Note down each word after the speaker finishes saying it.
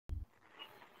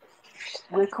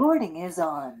Recording is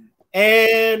on.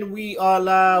 And we are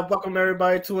live. Welcome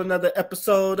everybody to another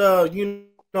episode of You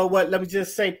Know What? Let Me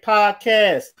Just Say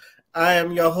podcast. I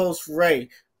am your host, Ray.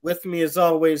 With me as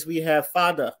always, we have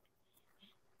Father.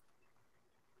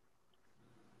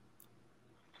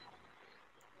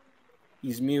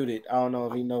 He's muted. I don't know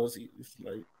if he knows he's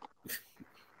like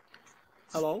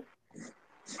Hello?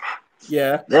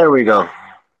 Yeah. There we go.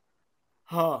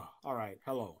 Huh. All right.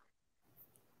 Hello.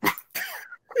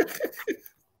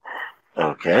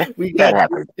 Okay. We That got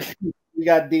happened. we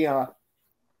got Dion.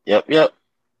 Yep.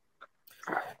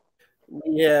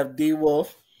 We have D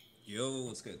Wolf. Yo,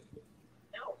 what's good?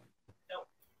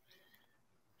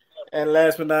 And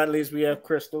last but not least, we have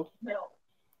Crystal.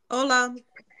 Hola.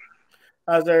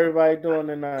 How's everybody doing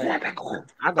tonight?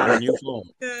 I got a new phone.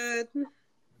 Good.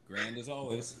 Grand as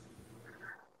always.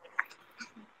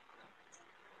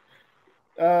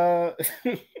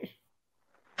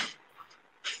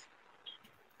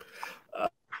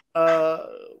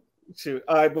 Shoot.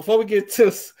 All right, before we get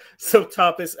to some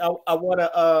topics, I want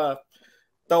to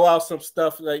throw out some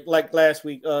stuff like last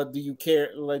week. Do you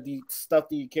care, like the stuff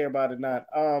do you care about or not?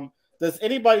 Does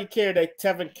anybody care that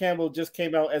Tevin Campbell just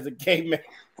came out as a gay man?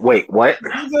 Wait, what?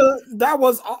 That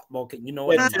was okay. You know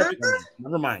what?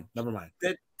 Never mind.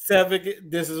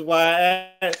 This is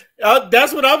why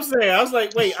that's what I'm saying. I was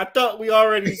like, wait, I thought we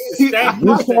already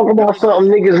established. You talking about something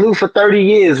niggas knew for 30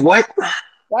 years. What?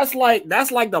 That's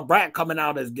like the brat coming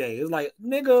out as gay. It's like,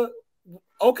 nigga,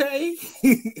 okay.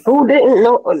 Who didn't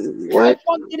know? What?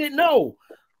 Who didn't know?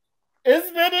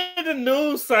 It's been in the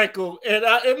news cycle, and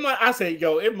I say,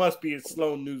 yo, it must be a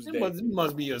slow news day. It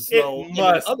must be a slow. It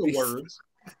must in other be. words,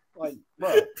 like,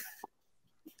 bro.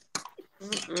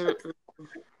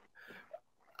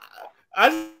 I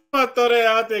just want to throw that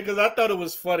out there because I thought it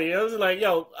was funny. I was like,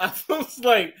 yo, I was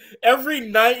like, every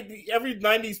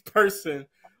 90s person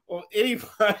or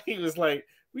anybody was like,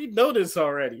 we know this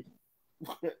already.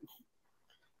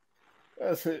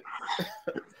 That's it.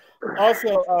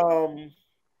 Also,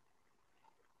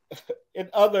 in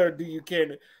other, do you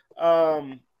care?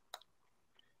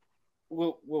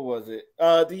 What was it?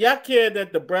 Do y'all care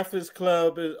that the Breakfast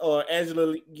Club or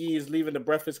Angela Yee is leaving the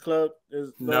Breakfast Club?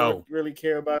 No. Really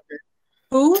care about that?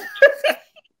 Who?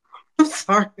 I'm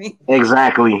sorry.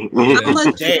 Exactly. I'm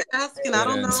legit asking. I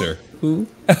don't Answer. know. Who?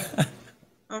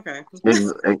 Okay.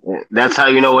 That's how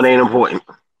you know it ain't important.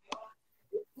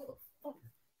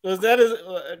 Was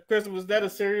that Chris? Was that a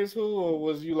serious who, or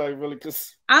was you like really?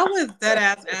 I was dead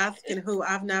ass asking who.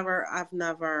 I've never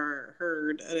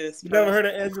heard of this. You never heard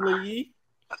of Angela Yee?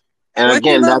 And What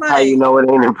again, you that's look how you know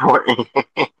it ain't important.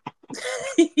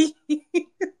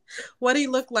 What do he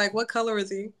look like? What color is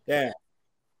he? Yeah.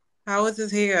 How is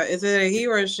his hair? Is it a he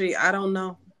or a she? I don't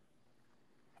know.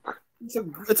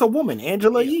 It's a woman,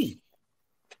 Angela Yee.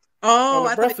 Oh, On the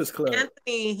I Breakfast thought Club.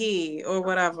 Anthony he or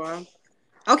whatever.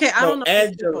 Okay, I don't know.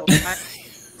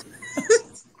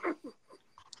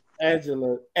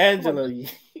 Angela. Angela Yee.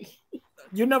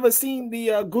 You never seen the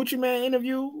Gucci Man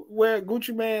interview where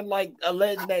Gucci Man like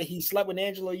alleged that he slept with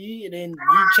Angela Yee, and then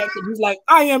you checked it. He's like,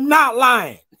 I am not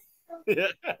lying.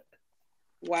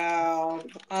 Wow.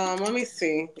 Let me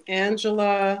see.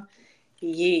 Angela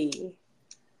Yee.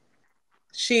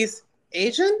 She's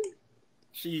Asian?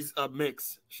 She's a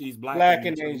mix. She's black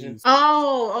and Asian. Chinese.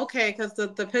 Oh, okay. Because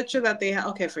the picture that they have.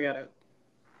 Okay, forget it.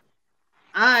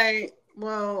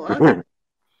 Okay.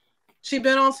 She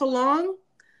been on for long?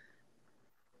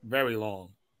 Very long.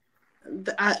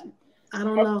 I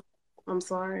don't know. I'm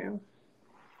sorry.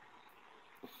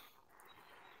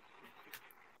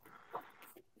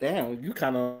 Damn, you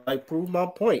kind of like proved my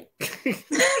point.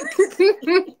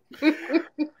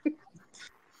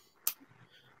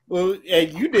 Well,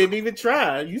 and you didn't even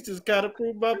try. You just kind of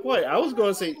proved my point. I was going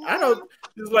to say, I don't.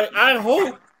 It's like I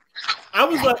hope. I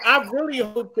was like, I really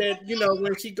hope that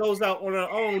when she goes out on her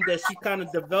own, that she kind of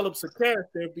develops a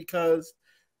character, because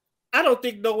I don't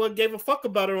think no one gave a fuck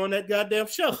about her on that goddamn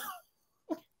show.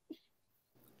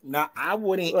 Now, I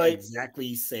wouldn't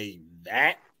exactly say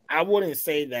that. I wouldn't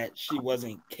say that she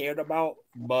wasn't cared about,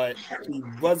 but she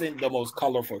wasn't the most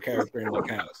colorful character in the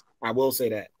cast. I will say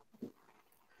that.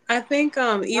 I think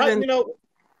even go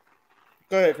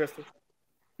ahead, Crystal.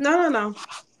 No.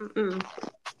 Mm-mm.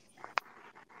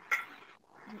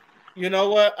 You know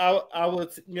what? I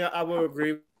would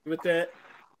agree with that,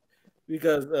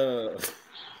 because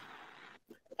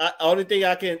only thing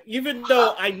I can, even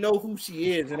though I know who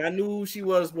she is and I knew who she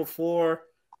was before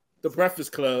the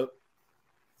Breakfast Club,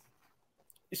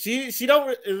 she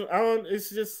don't. It's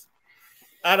just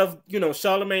out of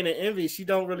Charlemagne and Envy, she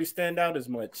don't really stand out as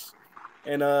much.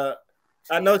 And I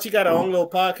know she got her own little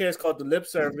podcast called The Lip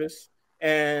Service,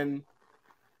 and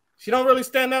She don't really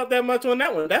stand out that much on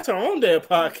that one. That's her own damn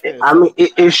podcast. I mean,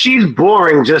 if she's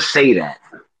boring, just say that.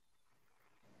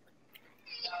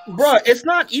 Bro, it's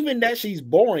not even that she's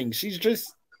boring.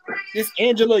 It's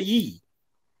Angela Yee.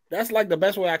 That's like the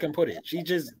best way I can put it. She's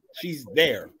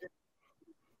there.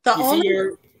 You see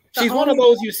her. She's one of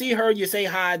those, you see her, you say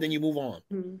hi, then you move on.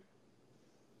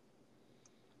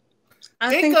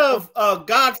 Think of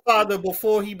Godfather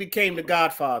before he became the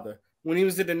Godfather, when he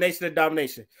was in the Nation of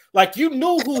Domination. Like, you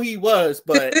knew who he was,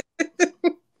 but...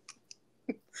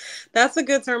 That's a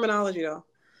good terminology, though.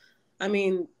 I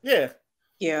mean...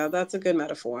 Yeah, that's a good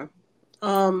metaphor.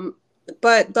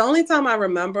 But the only time I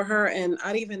remember her, and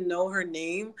I didn't even know her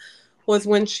name, was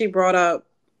when she brought up,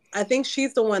 I think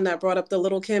she's the one that brought up the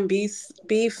Little Kim beef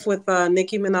with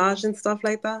Nicki Minaj and stuff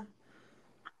like that.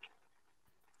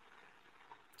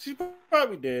 She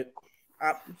probably did.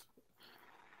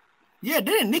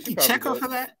 Didn't Nicki check her for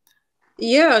that?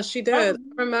 Yeah, she did. I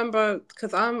remember,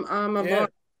 because I'm a boy,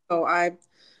 so I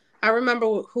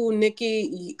remember who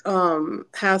Nicki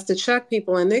has to check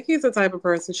people, and Nicki's the type of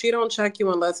person, she don't check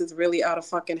you unless it's really out of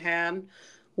fucking hand,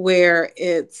 where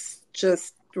it's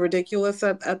just ridiculous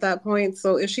at that point.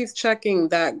 So if she's checking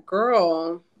that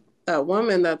girl, that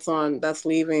woman that's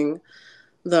leaving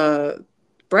the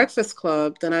Breakfast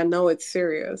Club, then I know it's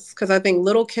serious. Because I think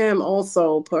Little Kim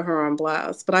also put her on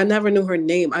blast, but I never knew her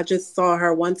name. I just saw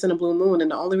her once in a blue moon,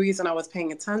 and the only reason I was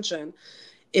paying attention,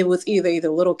 it was either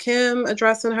Little Kim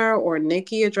addressing her or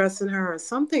Nicki addressing her or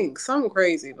something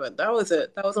crazy. But that was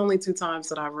it. That was only 2 times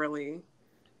that I really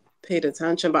paid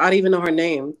attention. But I didn't even know her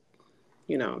name,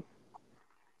 you know.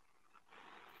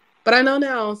 But I know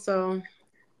now, so.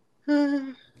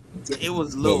 It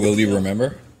was Lil Will Kim. you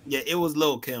remember? Yeah, it was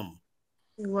Lil Kim.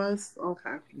 It was?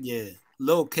 Okay. Yeah.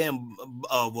 Lil Kim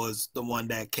was the one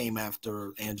that came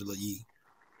after Angela Yee.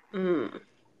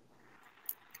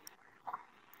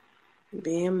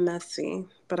 Being messy.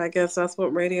 But I guess that's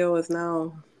what radio is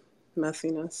now.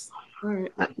 Messiness. All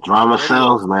right. Drama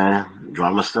sells, man.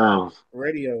 Drama sells.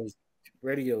 Radio's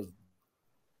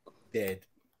dead.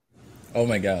 Oh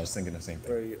my god, I was thinking the same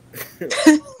thing.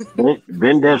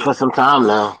 Been dead for some time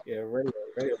now. Yeah, radio's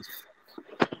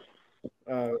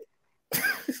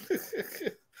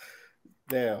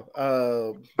Damn.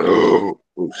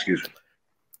 Excuse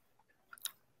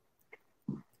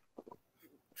me.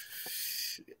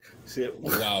 Shit.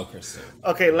 Wow, Crystal.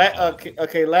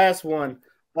 Okay, last one.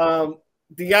 Do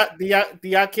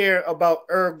y'all care about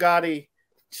Irv Gotti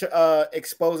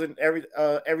exposing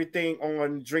everything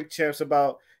on Drink Champs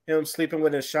about him sleeping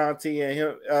with Ashanti and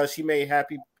him she made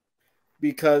happy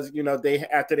because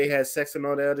after they had sex and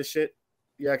all that other shit?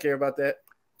 Y'all care about that?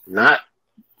 Not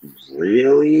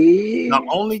really. The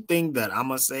only thing that I'm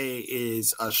gonna say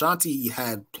is Ashanti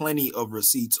had plenty of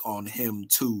receipts on him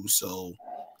too, so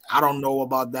I don't know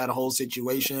about that whole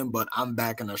situation, but I'm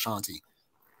backing Ashanti.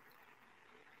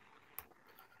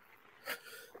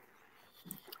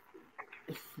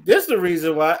 This is the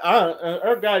reason why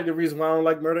Irv Gotti the reason why I don't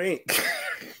like Murder Inc.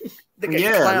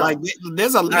 Yeah, like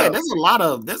there's a lot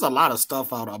of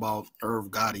stuff out about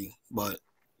Irv Gotti, but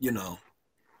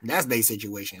that's their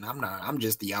situation. I'm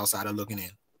just the outsider looking in.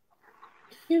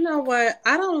 You know what?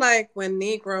 I don't like when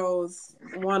Negroes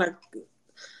wanna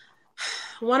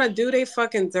do their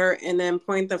fucking dirt and then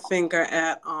point the finger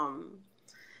at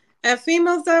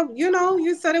females that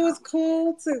you said it was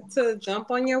cool to jump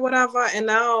on you or whatever, and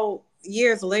now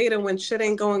years later when shit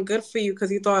ain't going good for you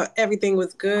because you thought everything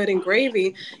was good and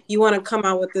gravy, you want to come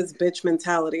out with this bitch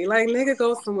mentality. Like, nigga,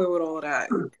 go somewhere with all that.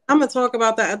 I'm gonna talk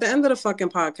about that at the end of the fucking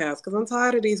podcast because I'm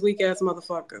tired of these weak ass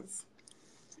motherfuckers.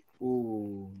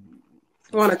 Ooh.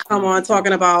 Want to come on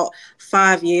talking about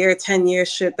 5-year, 10-year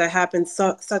shit that happened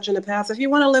such in the past. If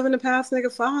you want to live in the past,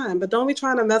 nigga, fine, but don't be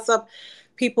trying to mess up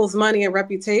people's money and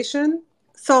reputation.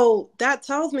 So that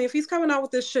tells me if he's coming out with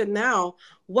this shit now,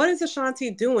 what is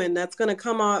Ashanti doing that's going to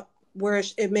come out where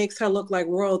it makes her look like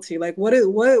royalty? Like, what is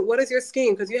your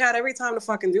scheme? Because you had every time to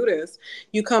fucking do this.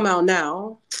 You come out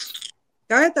now.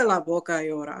 Cállate la boca y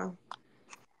ora.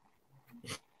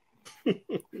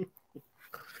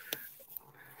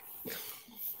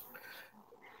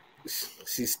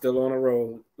 She's still on a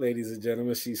roll, ladies and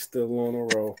gentlemen. She's still on a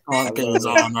roll. Funk is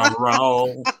on a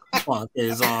roll. Funk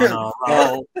is on a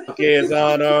roll. Funk is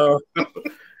on a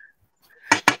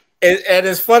And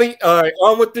it's funny. All right,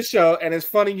 on with the show. And it's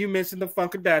funny you mentioned the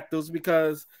Funkadactyls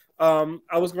because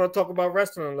I was going to talk about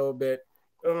wrestling a little bit.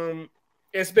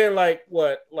 It's been like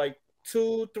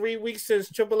 2-3 weeks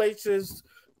since Triple H has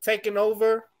taken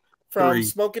over from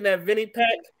smoking that Vinny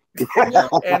pack,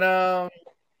 and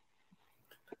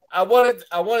I wanted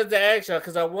to ask y'all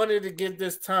because I wanted to give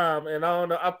this time, and I don't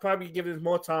know, I'll probably give this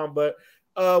more time, but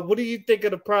what do you think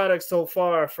of the product so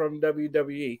far from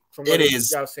WWE? From what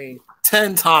y'all seen?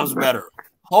 10 times better.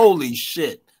 Holy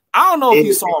shit. I don't know if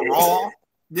you saw Raw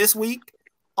this week.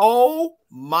 Oh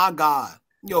my God.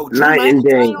 Yo, night and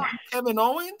day. Kevin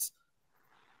Owens?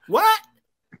 What?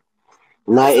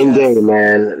 Night and day,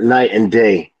 man. Night and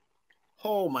day.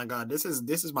 Oh my God. This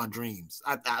is my dreams.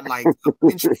 I like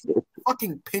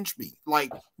fucking pinch me.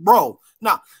 Like, bro.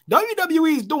 Now,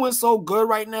 WWE is doing so good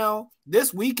right now.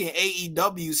 This week in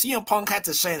AEW, CM Punk had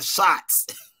to send shots.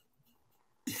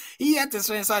 He had to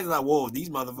send shots like, whoa, these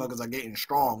motherfuckers are getting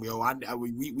strong, yo.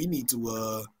 We need to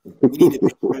make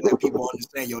sure that people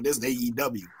understand, yo, this is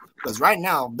AEW. Because right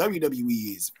now,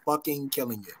 WWE is fucking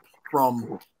killing it.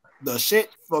 From the shit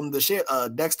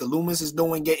Dexter Lumis is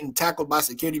doing, getting tackled by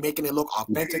security, making it look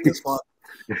authentic as fuck.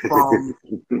 From,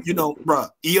 bruh,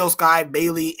 Io Sky,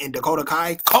 Bailey, and Dakota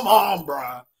Kai. Come on,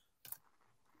 bruh.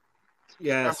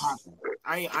 Yes.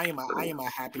 I am a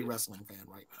happy wrestling fan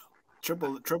right now.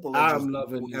 Triple H. I'm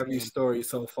loving every story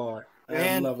so far.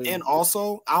 And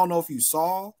also, I don't know if you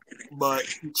saw, but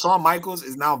Shawn Michaels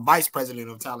is now vice president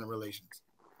of talent relations.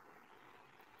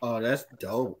 Oh, that's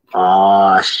dope.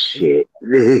 Oh shit.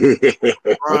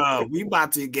 Bro, we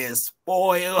about to get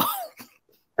spoiled.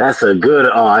 That's a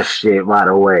good shit, by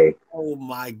the way. Oh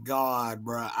my God,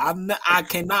 bro. I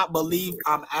cannot believe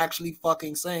I'm actually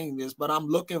fucking saying this, but I'm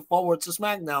looking forward to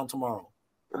SmackDown tomorrow.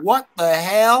 What the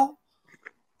hell?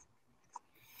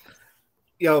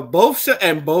 Yo, both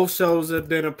shows have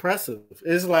been impressive.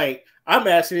 It's like I'm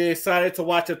actually excited to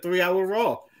watch a 3-hour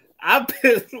Raw. I've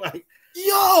been like,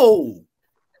 yo,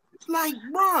 like,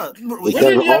 bro. When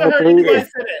you ever heard anybody say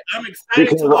that? I'm excited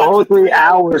because to all 3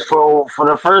 hours for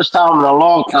the first time in a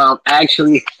long time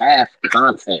actually have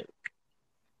content.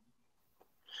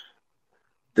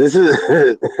 This is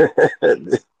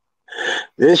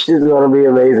this shit's gonna be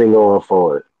amazing going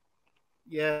forward.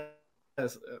 Yes.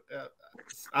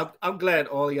 I'm glad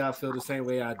all of y'all feel the same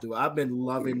way I do. I've been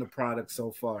loving the product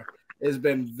so far. It's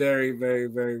been very, very,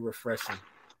 very refreshing.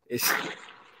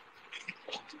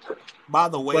 By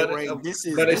the way, Ray, this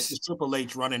is Triple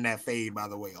H running that fade, by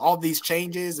the way. All these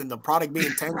changes and the product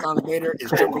being 10 times better is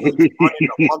Triple H running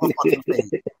the motherfucking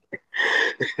fade.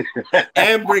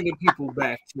 And bringing people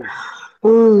back, too.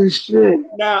 Oh, shit.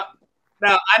 Now,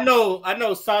 I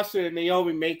know Sasha and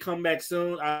Naomi may come back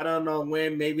soon. I don't know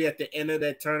when. Maybe at the end of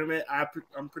that tournament.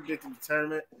 I'm predicting the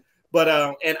tournament. But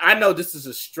and I know this is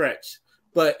a stretch.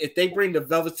 But if they bring the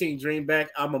Velveteen Dream back,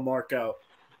 I'm gonna mark out.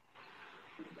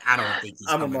 I don't think he's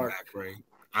coming back, Ray.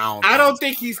 I don't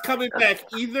think he's coming back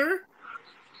either.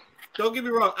 Don't get me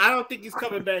wrong. I don't think he's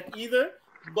coming back either.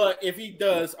 But if he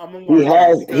does, I'm gonna mark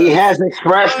out. He has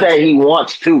expressed that he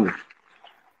wants to.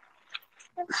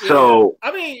 So,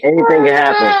 I mean, anything can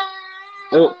happen.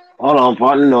 Oh, hold on,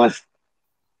 pardon the noise.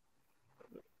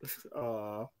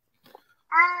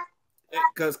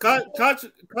 Because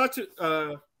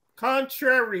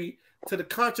contrary to the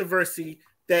controversy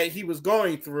that he was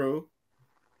going through,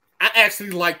 I actually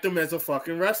liked him as a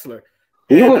fucking wrestler.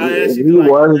 He was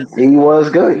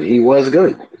good. He was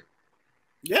good.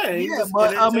 Yeah,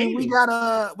 but I mean, we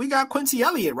got Quincy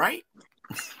Elliott, right?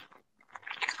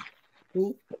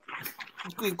 Who?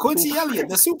 Quincy Elliott,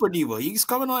 the Super Diva. He's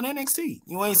coming on NXT.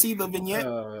 You ain't see the vignette?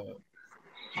 Oh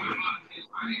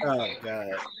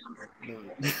God.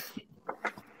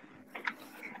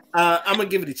 I'm gonna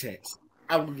give it a chance.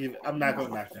 I'm not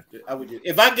gonna knock that.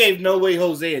 If I gave No Way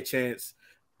Jose a chance,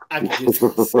 I could give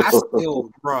it. I still,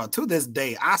 bro, to this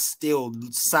day, I still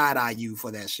side eye you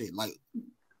for that shit. Like,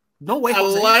 No Way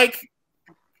Jose.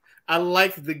 I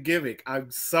like the gimmick. I'm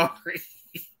sorry.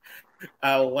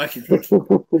 I like it. A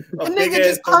nigga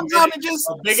just comes out and just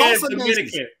a big ass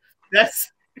Dominican.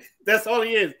 That's all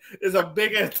he is. Is a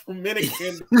big ass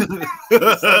Dominican.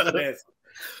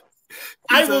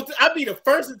 I'll be the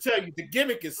first to tell you the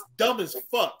gimmick is dumb as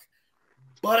fuck,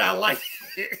 but I like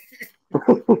it.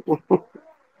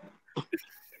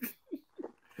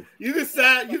 You can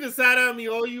side on me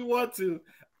all you want to.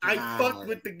 I fuck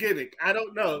with the gimmick. I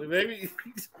don't know. Maybe.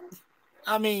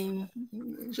 I mean,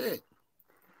 shit.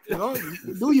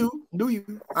 Do you?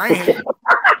 I ain't.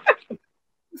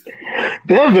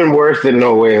 They've been worse than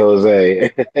No Way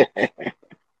Jose.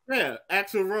 Yeah,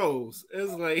 Axl Rose.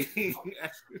 It's like.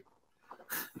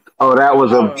 Oh, that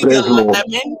was abysmal.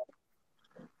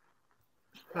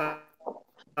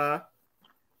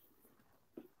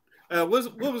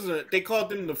 What was it? They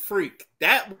called him the Freak.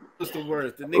 That was the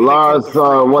worst. The Lars,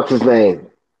 what's his name?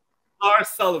 Lars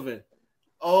Sullivan.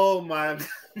 Oh my.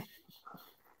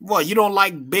 What, you don't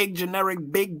like big, generic,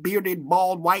 big, bearded,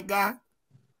 bald, white guy?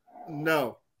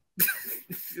 No.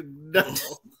 No.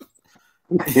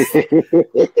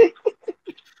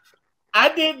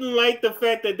 I didn't like the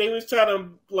fact that they was trying to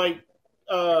like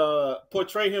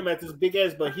portray him as this big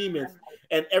ass behemoth,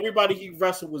 and everybody he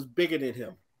wrestled was bigger than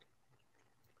him.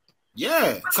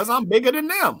 Yeah, because I'm bigger than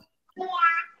them.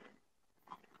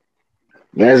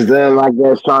 That's them, I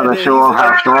guess, trying to show off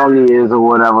how strong he is or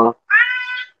whatever.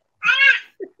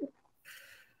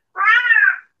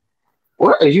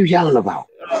 What are you yelling about?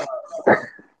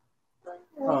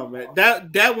 Oh man,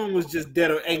 that one was just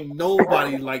dead. Ain't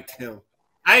nobody liked him.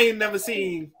 I ain't never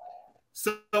seen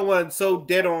someone so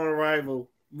dead on arrival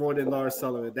more than Lars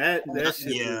Sullivan. That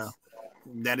shit was...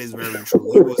 That is very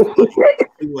true.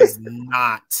 He was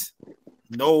not.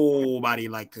 Nobody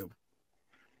liked him.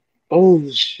 Oh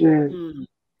shit! And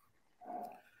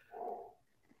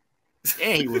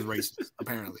he was racist,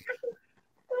 apparently.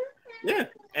 Yeah,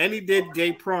 and he did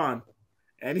gay prawn.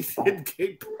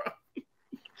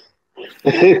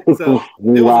 So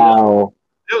wow.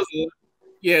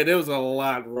 There was a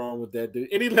lot wrong with that dude.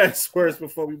 Any last words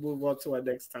before we move on to our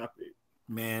next topic?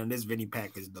 Man, this Vinny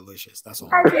Pack is delicious. That's all.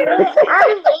 I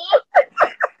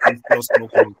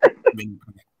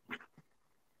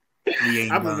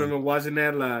remember watching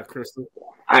that live, Crystal.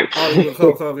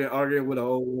 Arguing with an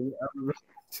old woman.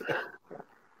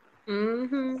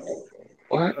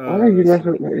 Why are you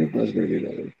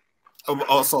messing?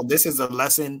 Also, this is a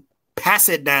lesson. Pass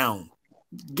it down.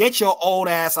 Get your old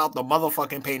ass out the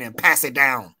motherfucking paint and pass it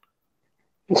down.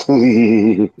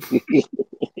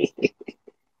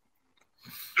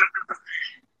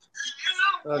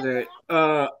 Okay.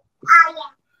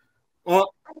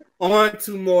 On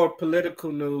to more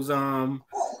political news.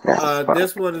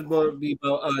 This one is going to be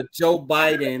about Joe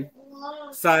Biden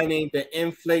signing the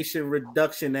Inflation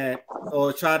Reduction Act,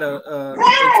 or try to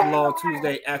into law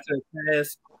Tuesday after it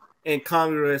passed in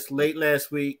Congress late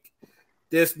last week.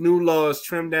 This new law is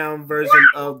trimmed down version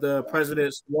of the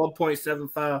president's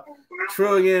 $1.75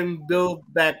 trillion Build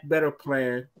Back Better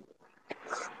plan.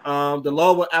 The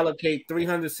law will allocate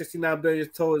 $369 billion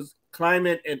towards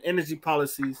climate and energy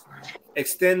policies,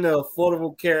 extend the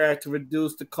Affordable Care Act to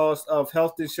reduce the cost of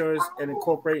health insurance, and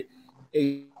incorporate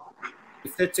a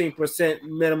 15%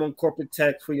 minimum corporate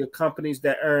tax for your companies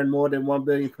that earn more than $1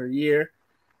 billion per year.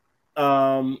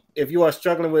 If you are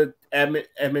struggling with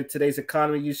admin today's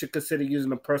economy, you should consider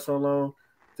using a personal loan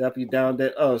to help you down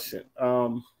that. Oh shit.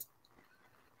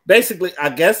 Basically, I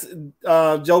guess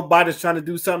Joe Biden's trying to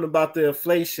do something about the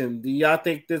inflation. Do y'all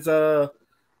think there's a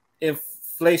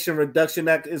Inflation Reduction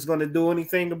Act is going to do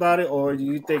anything about it, or do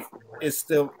you think we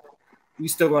still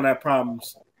going to have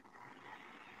problems?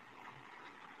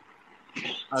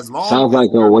 Sounds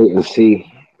like a wait and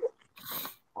see.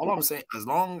 All I'm saying, as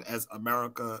long as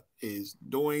America is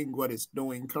doing what it's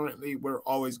doing currently, we're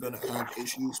always going to have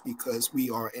issues because we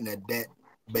are in a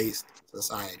debt-based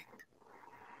society.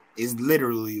 It's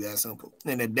literally that simple.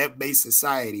 In a debt-based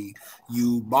society,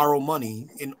 you borrow money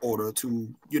in order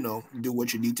to, do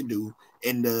what you need to do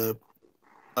in the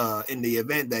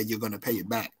event that you're going to pay it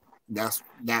back. That's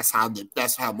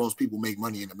how most people make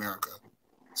money in America.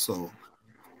 So,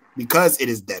 because it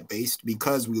is debt-based,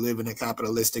 because we live in a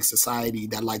capitalistic society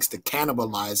that likes to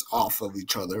cannibalize off of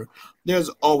each other, there's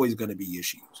always going to be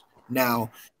issues.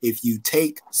 Now, if you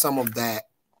take some of that,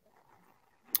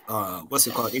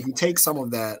 if you take some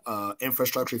of that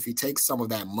infrastructure, if you take some of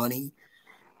that money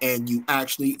and you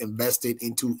actually invest it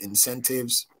into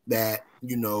incentives that,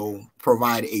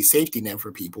 provide a safety net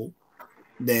for people,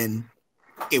 then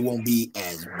it won't be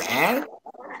as bad.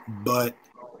 But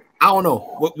I don't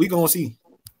know. What we're going to see.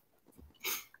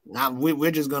 Now,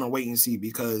 we're just going to wait and see,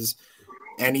 because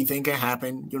anything can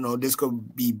happen. This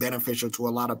could be beneficial to a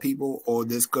lot of people, or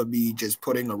this could be just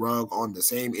putting a rug on the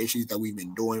same issues that we've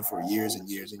been doing for years and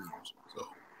years and years. So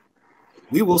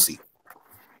we will see.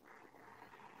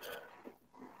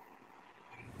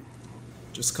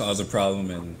 Just cause a problem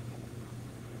and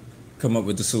come up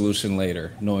with the solution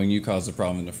later, knowing you caused the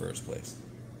problem in the first place.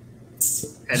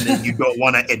 And then you don't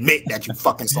want to admit that you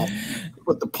fucking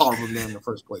put the problem there in the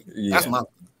first place. Yeah. That's my...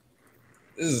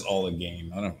 This is all a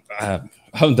game.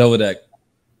 I'm done with that.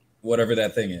 Whatever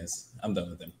that thing is, I'm done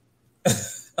with him.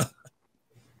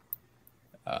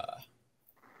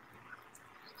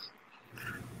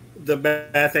 The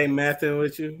math ain't mathing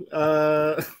with you.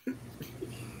 No,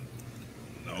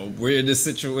 we're in this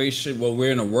situation. Well,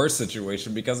 we're in a worse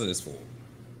situation because of this fool.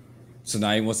 So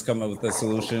now he wants to come up with a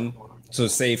solution to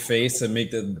save face and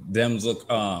make the Dems look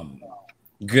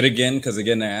good again, because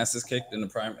again their ass is kicked in the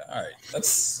prime. All right,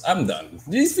 I'm done.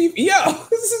 These people, you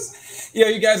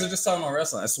guys are just talking about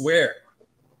wrestling. I swear,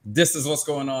 this is what's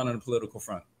going on the political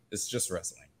front. It's just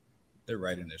wrestling. They're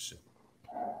writing this shit.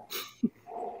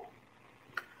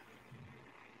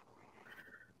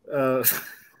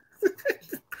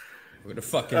 with a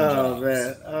fucking jobs.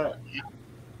 Man.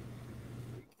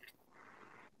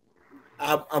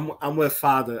 I'm with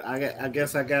father. I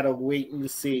guess I gotta wait and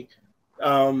see.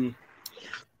 I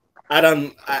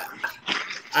don't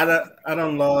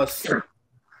lost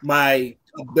my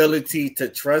ability to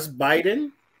trust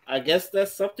Biden. I guess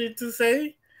that's something to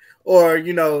say, or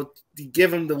to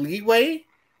give him the leeway.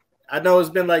 I know it's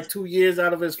been like 2 years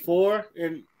out of his 4,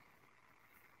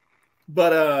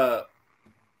 but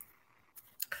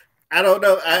I don't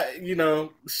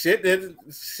know. Shit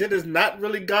has not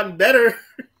really gotten better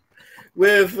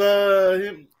with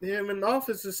him in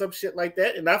office or some shit like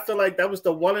that. And I feel like that was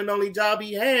the one and only job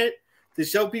he had, to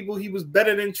show people he was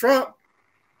better than Trump.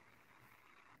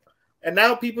 And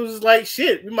now people is like,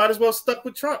 shit, we might as well stuck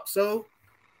with Trump. So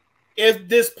if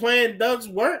this plan does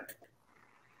work,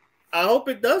 I hope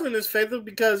it does in his favor,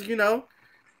 because,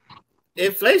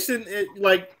 inflation,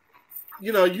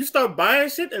 you start buying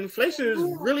shit, inflation is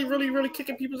really, really, really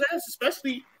kicking people's ass,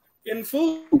 especially in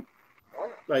food.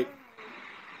 Like,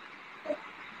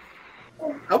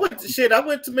 I went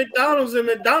to McDonald's, and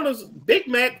McDonald's Big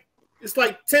Mac is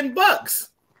like $10.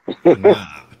 Nah.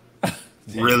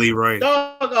 Really, right?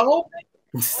 Dog, a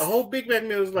whole Big Mac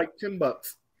meal is like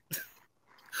 $10.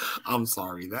 I'm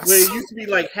sorry. That's where it used to be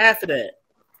like half of that.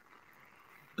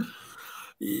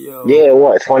 Yo. Yeah,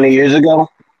 what, 20 years ago?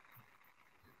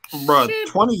 Bro,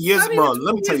 20 years, bro.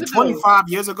 Let me tell you, 25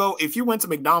 years ago, if you went to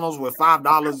McDonald's with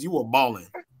 $5, you were balling.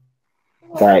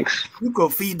 Thanks. You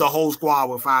could feed the whole squad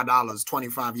with $5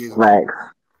 25 years ago. Thanks.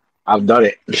 I've done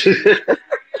it.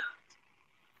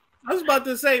 I was about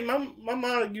to say, my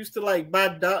mom used to like buy.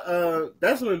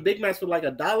 That's when Big Macs were like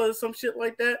 $1 or some shit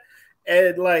like that,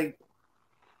 and like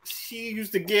she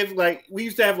used to give, like, we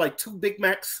used to have like 2 Big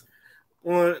Macs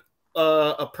on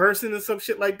a person or some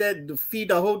shit like that to feed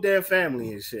the whole damn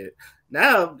family and shit.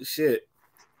 Now, shit,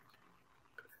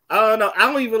 I don't know. I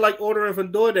don't even like ordering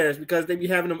from DoorDash because they be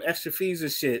having them extra fees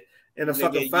and shit. And a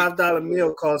fucking $5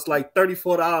 meal costs like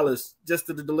 $34 just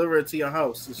to deliver it to your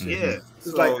house and shit. Yeah,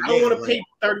 it's like I don't want to pay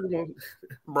 $30.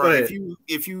 Bro,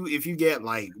 if you get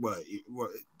like what?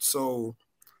 So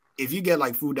if you get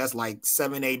like food that's like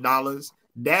 $7-8,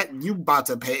 that you about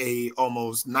to pay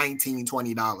almost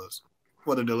 $19-20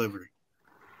 for the delivery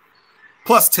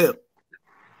plus tip.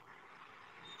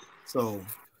 So.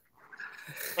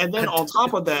 And then on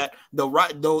top of that,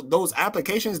 those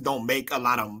applications don't make a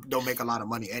lot of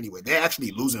money anyway. They're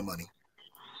actually losing money,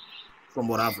 from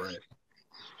what I've read.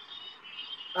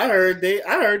 I heard they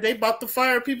about to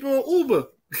fire people on Uber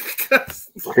because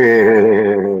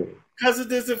of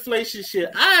this inflation shit.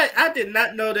 I did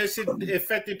not know that shit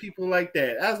affected people like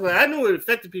that. I was like, I knew it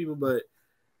affected people, but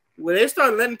when they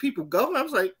started letting people go, I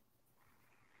was like,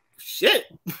 shit.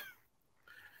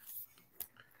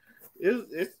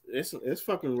 It's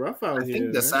fucking rough out here. I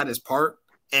think the saddest part,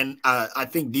 and I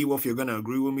think D-Wolf, you're gonna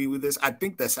agree with me with this. I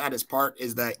think the saddest part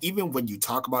is that even when you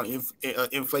talk about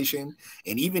inflation,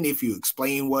 and even if you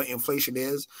explain what inflation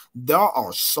is, there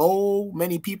are so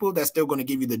many people that's still gonna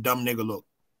give you the dumb nigga look.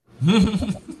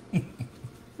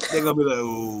 They're gonna be like,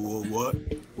 "Oh, what?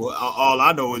 Well, all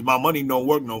I know is my money don't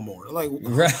work no more." Like,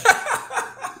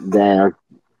 damn.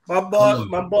 My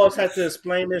boss had to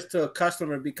explain this to a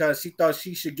customer because she thought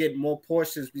she should get more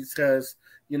portions because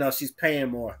she's paying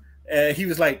more. And he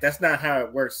was like, "That's not how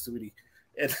it works, sweetie."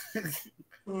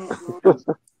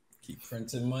 Keep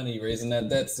printing money, raising that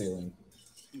debt ceiling.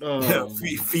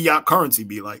 Fiat currency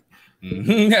be like,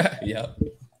 yep.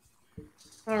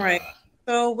 All right.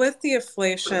 So with the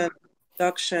inflation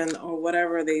reduction or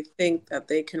whatever they think that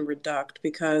they can reduct,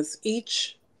 because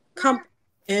each company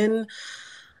in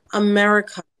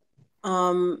America,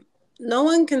 no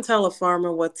one can tell a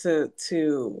farmer what to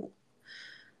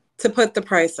put the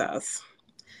price as.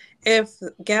 If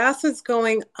gas is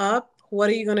going up, what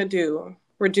are you going to do?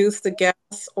 Reduce the gas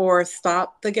or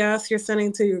stop the gas you're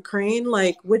sending to Ukraine?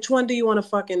 Like, which one do you want to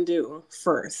fucking do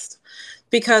first?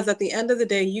 Because at the end of the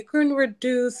day, you can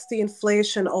reduce the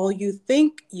inflation all you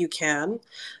think you can,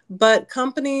 but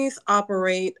companies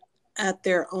operate at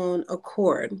their own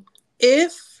accord.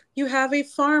 If you have a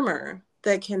farmer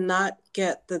that cannot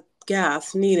get the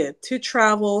gas needed to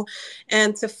travel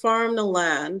and to farm the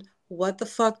land, what the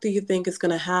fuck do you think is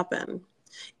going to happen?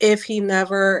 If he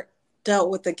never dealt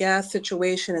with the gas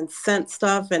situation and sent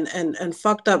stuff and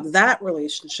fucked up that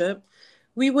relationship,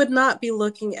 we would not be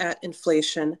looking at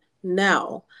inflation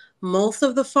now. Most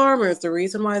of the farmers, the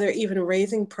reason why they're even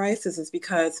raising prices is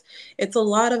because it's a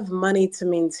lot of money to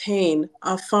maintain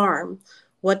a farm.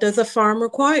 What does a farm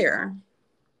require?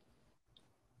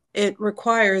 It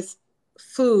requires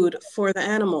food for the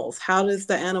animals. How does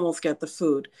the animals get the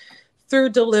food? Through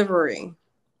delivery.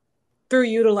 through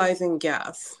utilizing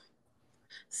gas.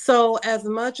 So as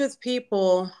much as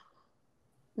people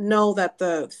know that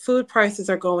the food prices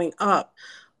are going up,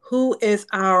 who is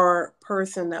our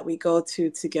person that we go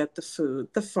to get the food?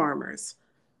 The farmers.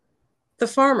 The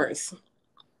farmers,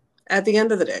 at the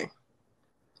end of the day.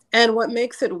 And what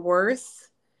makes it worse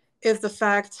is the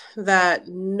fact that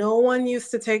no one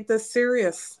used to take this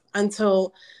serious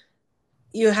until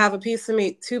you have a piece of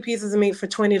meat, 2 pieces of meat for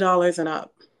 $20 and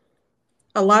up.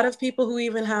 A lot of people who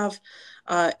even have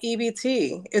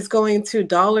EBT is going to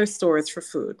dollar stores for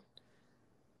food.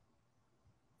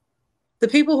 The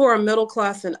people who are middle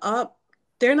class and up,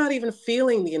 they're not even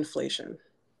feeling the inflation.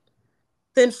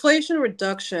 The Inflation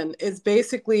Reduction is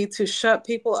basically to shut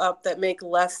people up that make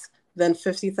less than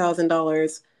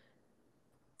 $50,000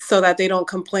 so that they don't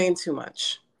complain too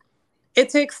much. It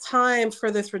takes time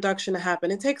for this reduction to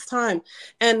happen. It takes time.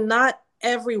 And not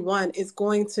everyone is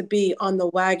going to be on the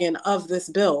wagon of this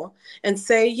bill and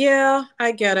say, yeah,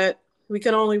 I get it. We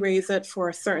can only raise it for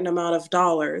a certain amount of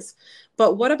dollars.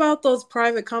 But what about those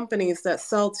private companies that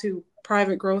sell to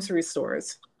private grocery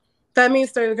stores? That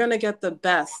means they're going to get the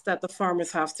best that the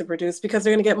farmers have to produce because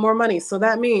they're going to get more money. So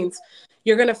that means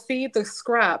you're going to feed the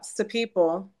scraps to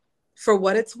people for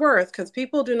what it's worth, because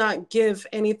people do not give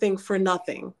anything for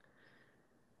nothing.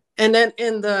 And then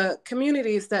in the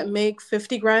communities that make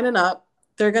 50 grand and up,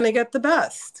 they're going to get the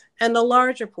best and the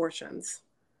larger portions.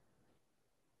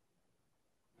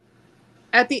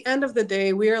 At the end of the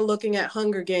day, we are looking at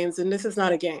Hunger Games, and this is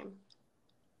not a game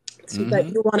that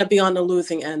you want to be on the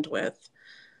losing end with.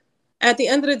 At the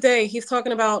end of the day, he's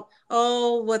talking about,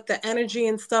 oh, what the energy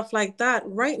and stuff like that.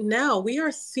 Right now, we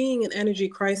are seeing an energy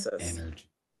crisis.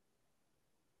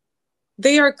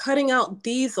 They are cutting out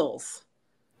diesels.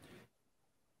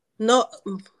 No,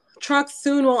 trucks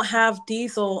soon won't have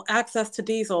access to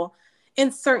diesel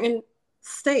in certain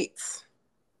states.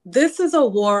 This is a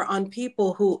war on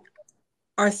people who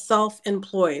are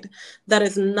self-employed that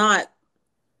is not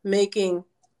making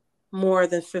more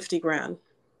than 50 grand.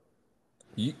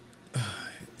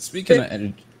 Speaking of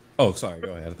energy, oh, sorry,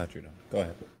 go ahead. I thought you were done. Go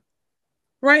ahead.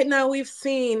 Right now, we've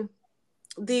seen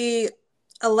the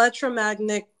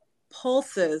electromagnetic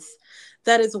pulses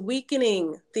that is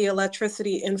weakening the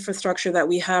electricity infrastructure that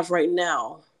we have right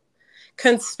now.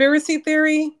 Conspiracy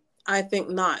theory? I think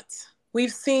not.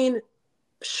 We've seen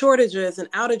shortages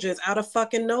and outages out of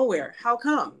fucking nowhere. How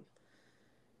come?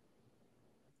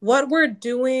 What we're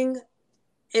doing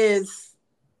is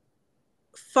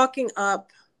fucking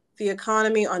up the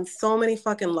economy on so many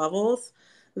fucking levels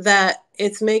that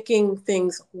it's making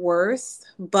things worse.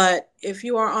 But if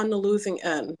you are on the losing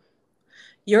end,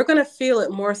 you're going to feel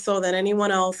it more so than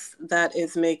anyone else that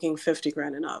is making 50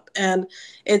 grand and up. And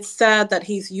it's sad that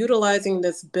he's utilizing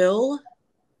this bill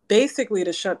basically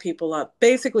to shut people up,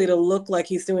 basically to look like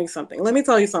he's doing something. Let me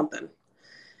tell you something.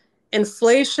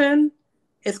 Inflation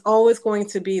is always going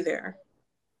to be there.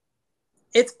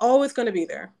 It's always going to be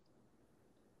there.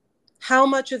 How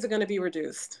much is it going to be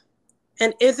reduced?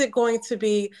 And is it going to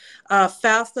be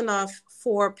fast enough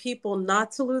for people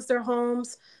not to lose their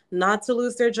homes, not to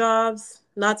lose their jobs,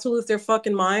 not to lose their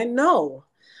fucking mind? No.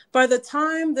 By the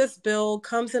time this bill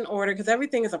comes in order, because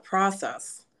everything is a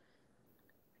process,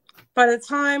 by the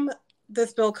time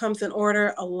this bill comes in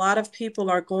order, a lot of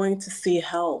people are going to see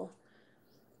hell.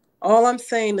 All I'm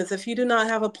saying is if you do not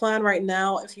have a plan right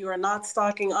now, if you are not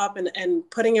stocking up and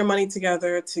putting your money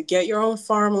together to get your own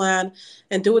farmland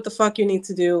and do what the fuck you need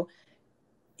to do,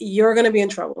 you're going to be in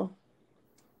trouble.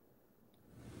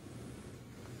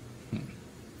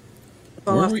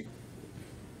 Sorry,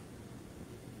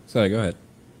 go ahead.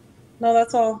 No,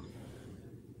 that's all.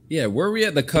 Yeah, were we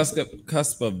at the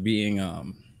cusp of being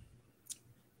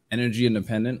energy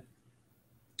independent?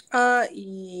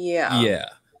 Yeah. Yeah.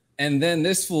 And then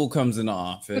this fool comes into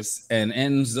office and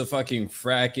ends the fucking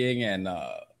fracking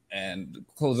and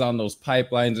close down those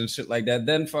pipelines and shit like that.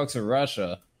 Then fucks with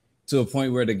Russia to a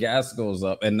point where the gas goes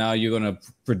up. And now you're going to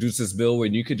produce this bill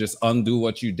when you could just undo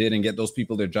what you did and get those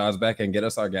people their jobs back and get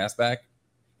us our gas back.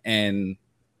 And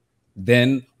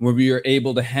then when we are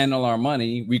able to handle our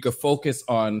money, we could focus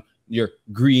on your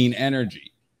green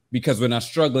energy because we're not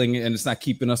struggling and it's not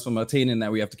keeping us from attaining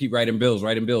that. We have to keep writing bills.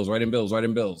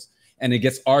 And it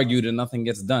gets argued and nothing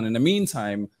gets done. In the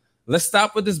meantime, let's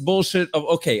stop with this bullshit of,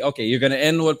 okay, you're going to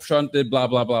end what Trump did, blah,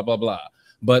 blah, blah, blah, blah.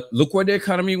 But look where the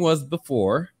economy was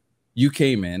before you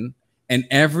came in, and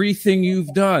everything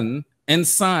you've done and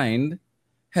signed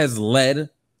has led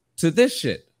to this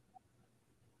shit.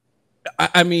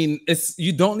 I mean,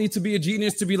 you don't need to be a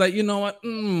genius to be like, you know what?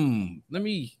 Let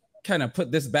me kind of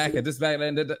put this back at this back.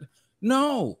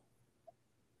 No.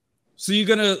 So you're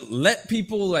going to let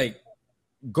people like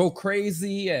go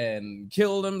crazy and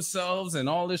kill themselves and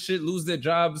all this shit, lose their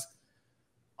jobs,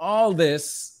 all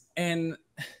this, and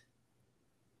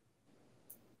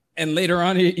later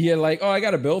on you're like, oh, I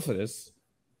got a bill for this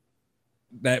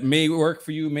that may work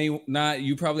for you, may not.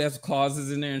 You probably have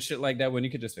clauses in there and shit like that when you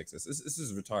could just fix this. This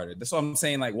is retarded. That's what I'm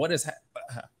saying. Like, what is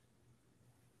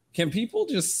can people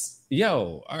just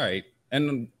all right?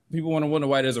 And people want to wonder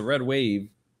why there's a red wave.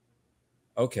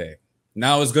 Okay,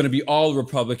 now it's going to be all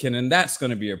Republican, and that's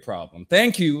going to be a problem.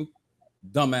 Thank you,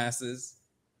 dumbasses.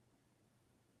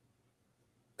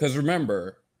 Because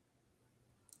remember,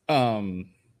 same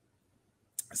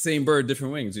bird,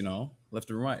 different wings, you know, left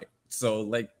and right. So,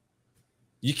 like,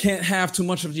 you can't have too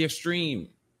much of the extreme.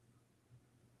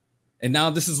 And now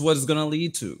this is what it's going to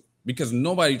lead to, because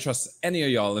nobody trusts any of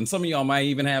y'all. And some of y'all might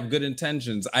even have good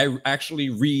intentions. I actually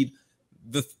read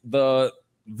the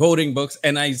voting books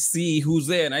and I see who's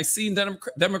there. And I see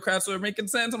Democrats who are making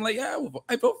sense. I'm like, yeah,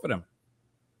 I vote for them.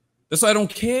 That's why I don't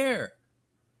care.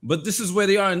 But this is where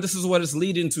they are, and this is what it's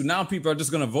leading to. Now people are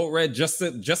just going to vote red just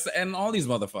to end all these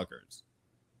motherfuckers.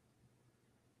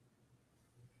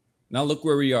 Now look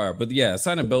where we are. But yeah,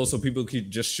 sign a bill so people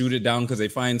could just shoot it down because they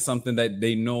find something that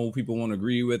they know people won't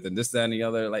agree with and this, that, and the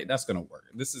other. Like, that's going to work.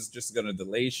 This is just going to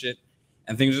delay shit,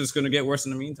 and things are just going to get worse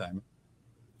in the meantime.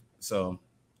 So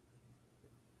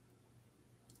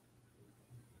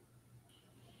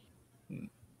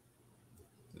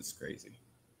it's crazy.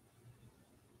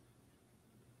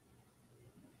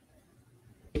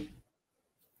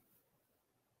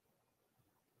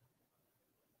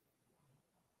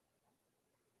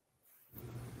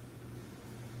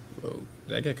 Whoa,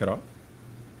 did I get cut off?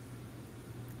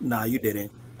 Nah, you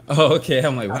didn't. Oh, okay.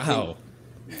 I'm like, wow.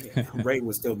 Ray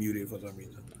was still muted for some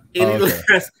reason.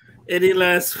 Any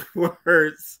last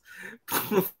words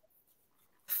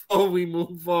before we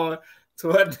move on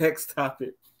to our next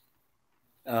topic?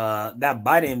 That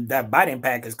Biden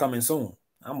pack is coming soon.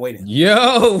 I'm waiting.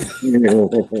 Yo,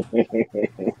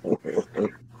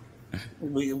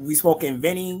 we smoking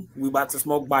Vinny. We about to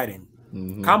smoke Biden.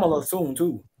 Mm-hmm. Kamala soon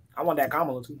too. I want that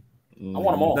Kamala too. I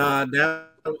want them all. Nah,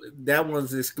 that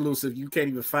one's exclusive. You can't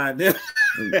even find them.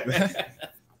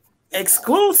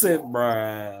 Exclusive,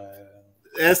 bruh.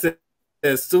 That's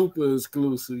super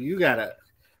exclusive. You gotta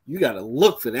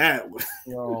look for that one.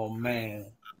 Oh man.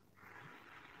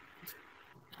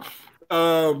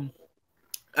 I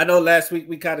know last week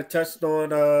we kind of touched on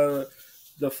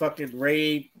the fucking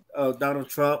raid of Donald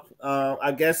Trump.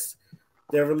 I guess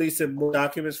they're releasing more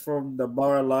documents from the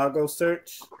Mar-a-Lago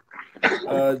search.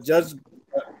 Judge,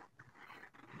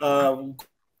 according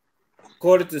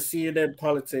to CNN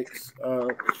Politics,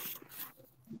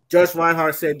 Judge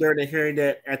Reinhardt said during the hearing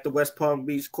that at the West Palm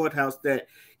Beach courthouse that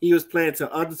he was planning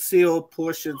to unseal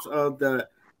portions of the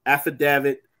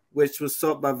affidavit, which was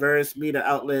sought by various media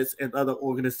outlets and other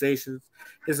organizations.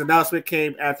 His announcement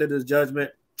came after the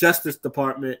Justice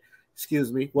Department,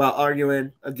 while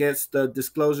arguing against the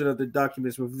disclosure of the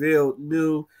documents, revealed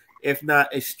new, if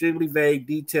not extremely vague,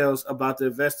 details about the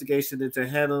investigation into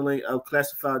handling of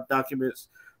classified documents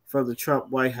from the Trump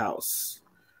White House.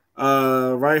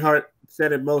 Reinhardt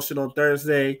set in motion on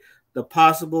Thursday the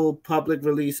possible public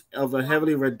release of a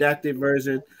heavily redacted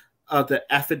version of the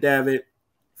affidavit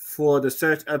for the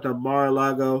search of the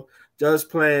Mar-a-Lago. Judge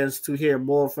plans to hear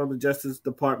more from the Justice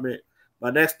Department by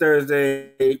next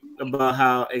Thursday about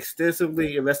how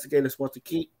extensively investigators want to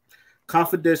keep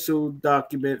confidential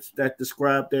documents that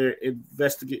describe their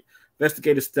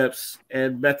investigative steps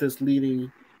and methods leading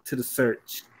to the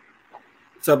search.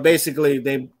 So basically,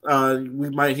 we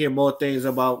might hear more things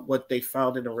about what they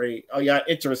found in the raid. Are y'all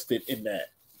interested in that?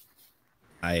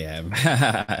 I am.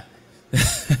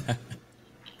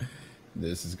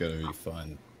 This is gonna be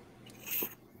fun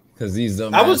because these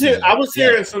dumb. I was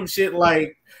hearing some shit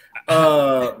like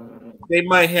they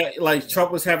might have, like,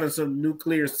 Trump was having some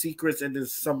nuclear secrets and then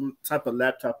some type of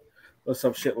laptop or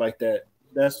some shit like that.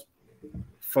 That's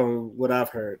from what I've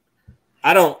heard.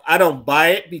 I don't buy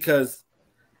it because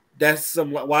that's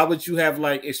some. Why would you have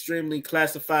like extremely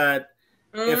classified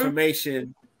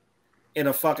information in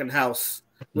a fucking house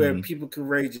where people can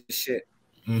rage and shit?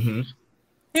 Mm-hmm.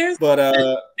 But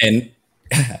and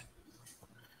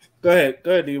go ahead,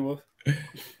 Nemo.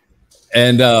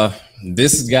 And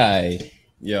this guy,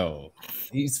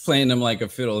 he's playing them like a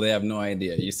fiddle. They have no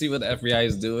idea. You see what the FBI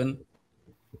is doing?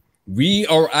 Me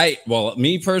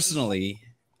personally,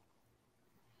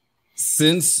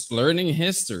 since learning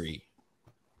history,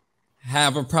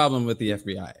 have a problem with the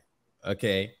FBI.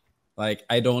 Okay? Like,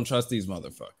 I don't trust these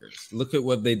motherfuckers. Look at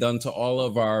what they done to all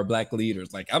of our black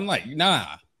leaders. Like, I'm like,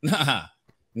 nah.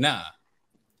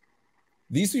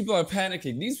 These people are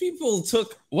panicking. These people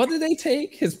took, what did they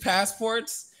take? His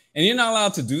passports, and you're not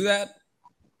allowed to do that.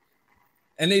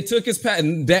 And they took his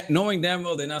knowing damn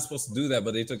well they're not supposed to do that,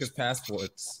 but they took his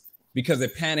passports because they're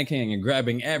panicking and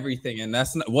grabbing everything, and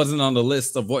wasn't on the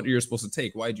list of what you're supposed to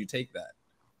take. Why'd you take that?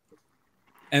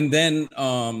 And then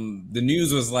the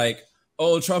news was like,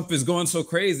 "Oh, Trump is going so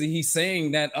crazy. He's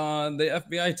saying that the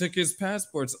FBI took his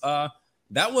passports."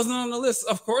 That wasn't on the list.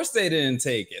 Of course, they didn't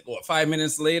take it. What, 5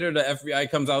 minutes later, the FBI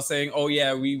comes out saying, "Oh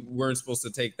yeah, we weren't supposed to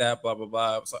take that." Blah blah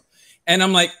blah. So, and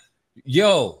I'm like,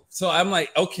 yo, so I'm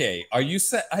like, okay, are you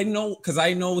set? I know, because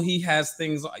I know he has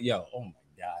things. Yo, oh my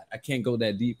God, I can't go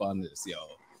that deep on this, yo.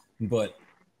 But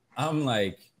I'm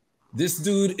like, this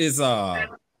dude is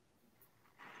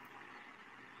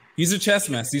he's a chess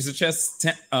master. He's a chess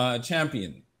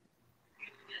champion.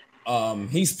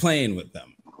 He's playing with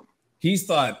them. He's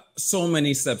thought so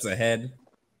many steps ahead.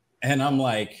 And I'm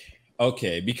like,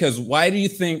 okay, because why do you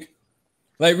think,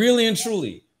 like, really and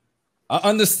truly, I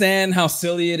understand how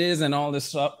silly it is and all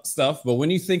this stuff, but when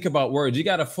you think about words, you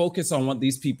got to focus on what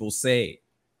these people say.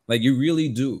 Like, you really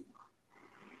do.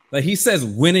 Like, he says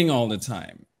winning all the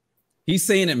time. He's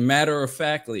saying it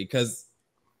matter-of-factly because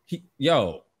he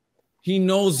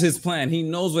knows his plan. He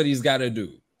knows what he's got to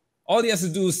do. All he has to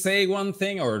do is say one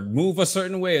thing or move a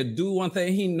certain way or do one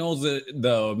thing. He knows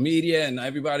the media and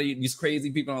everybody, these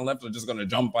crazy people on the left are just going to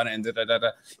jump on it and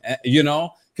you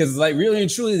know? Because, like, really and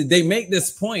truly, they make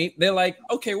this point. They're like,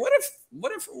 okay, what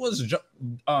if it was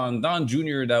Don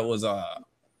Jr. that was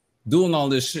doing all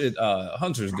this shit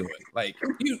Hunter's doing? Like,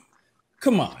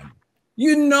 come on.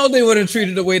 You know they would have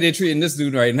treated the way they're treating this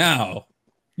dude right now.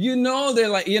 You know they're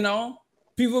like, you know,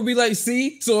 people be like,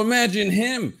 see? So imagine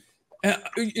him.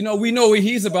 You know, we know what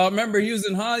he's about. Remember, he was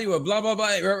in Hollywood, blah, blah,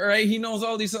 blah, right? He knows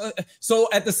all these. So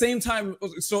at the same time,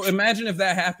 so imagine if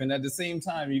that happened. At the same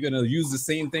time, you're going to use the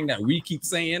same thing that we keep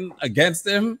saying against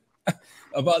him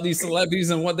about these celebrities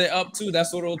and what they're up to.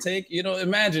 That's what it'll take. You know,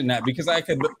 imagine that, because I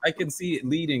can see it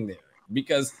leading there.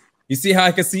 Because you see how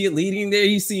I can see it leading there?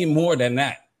 He's seeing more than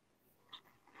that.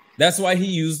 That's why he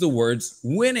used the words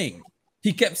winning.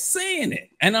 He kept saying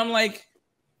it. And I'm like,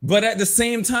 but at the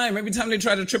same time, every time they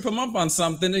try to trip him up on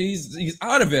something, he's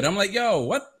out of it. I'm like, yo,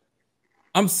 what?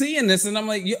 I'm seeing this, and I'm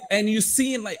like, and you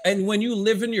seeing, like, and when you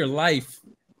live in your life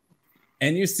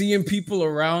and you're seeing people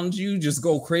around you just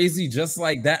go crazy just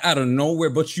like that out of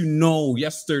nowhere, but you know,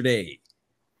 yesterday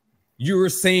you were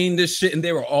saying this shit and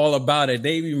they were all about it.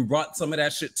 They even brought some of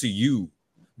that shit to you,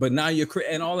 but now you're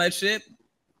and all that shit.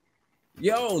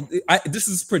 Yo, this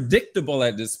is predictable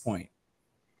at this point.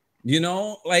 You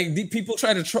know, like, the people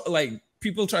try to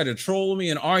troll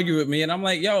me and argue with me, and I'm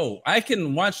like, yo, I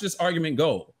can watch this argument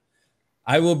go.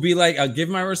 I will be like, I'll give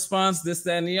my response, this,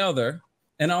 that, and the other,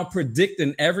 and I'll predict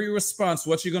in every response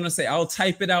what you're gonna say. I'll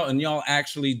type it out, and y'all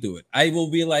actually do it. I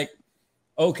will be like,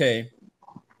 okay,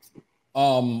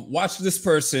 watch this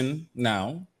person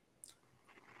now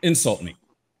insult me.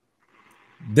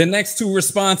 The next two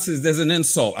responses, there's an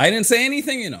insult. I didn't say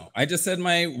anything, you know. I just said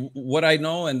what I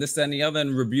know and this, that, and the other,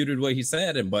 and rebuted what he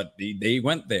said. But they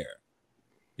went there,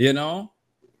 you know.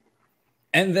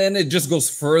 And then it just goes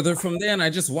further from there, and I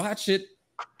just watch it,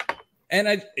 and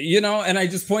I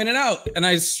just point it out, and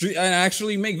I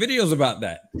actually make videos about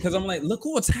that, because I'm like, look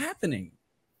what's happening,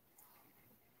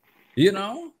 you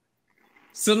know.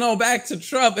 So no, back to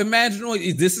Trump. Imagine what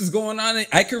this is going on.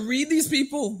 I could read these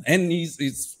people, and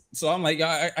he's. So I'm like,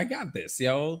 I got this,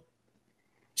 yo.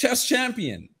 Chess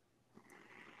champion.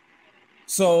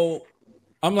 So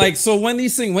I'm like, so when he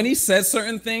says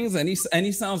certain things and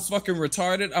he sounds fucking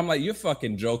retarded, I'm like, you're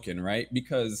fucking joking, right?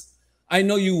 Because I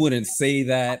know you wouldn't say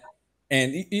that.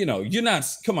 And, you know, you're not,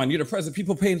 come on, you're the president.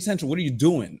 People paying attention. What are you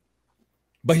doing?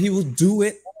 But he will do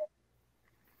it.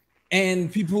 And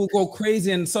people will go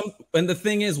crazy. And the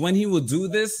thing is, when he will do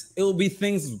this, it will be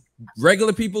things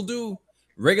regular people do,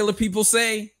 regular people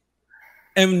say.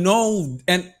 And know,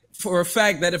 and for a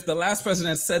fact that if the last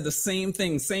president said the same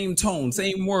thing, same tone,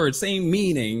 same word, same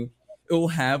meaning, it will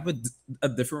have a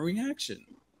different reaction.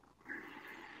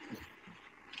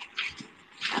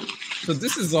 So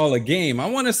this is all a game. I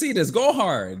want to see this. Go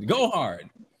hard. Go hard.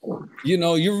 You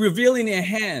know, you're revealing your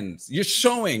hands. You're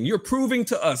showing. You're proving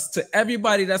to us, to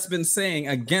everybody that's been saying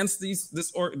against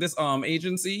this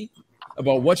agency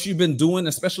about what you've been doing,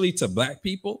 especially to Black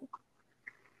people.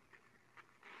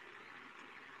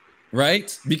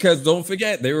 Right? Because don't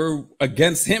forget, they were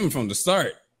against him from the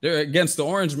start. They're against the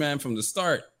orange man from the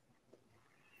start.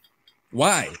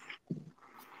 Why?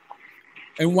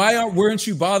 And why weren't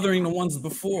you bothering the ones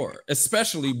before?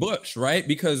 Especially Bush, right?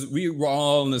 Because we were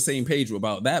all on the same page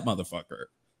about that motherfucker.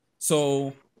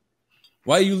 So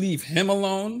why you leave him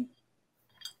alone?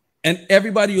 And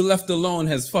everybody you left alone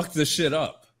has fucked the shit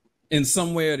up in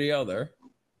some way or the other.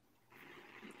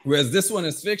 Whereas this one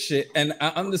is fixed shit. And I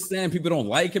understand people don't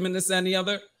like him and this and the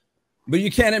other. But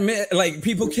you can't admit, like,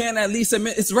 people can't at least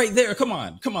admit it's right there. Come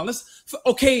on.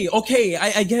 Okay.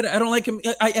 I get it. I don't like him.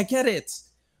 I get it.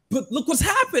 But look what's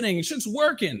happening. Shit's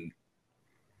working.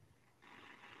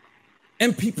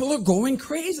 And people are going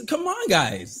crazy. Come on,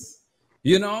 guys.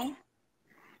 You know?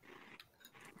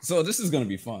 So this is going to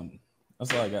be fun.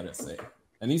 That's all I got to say.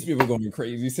 And these people are going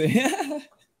crazy. Say,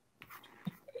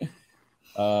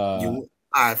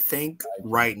 I think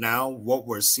right now what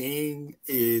we're seeing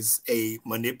is a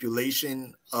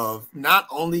manipulation of not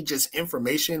only just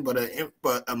information, but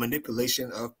a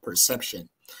manipulation of perception.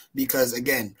 Because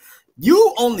again,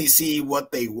 you only see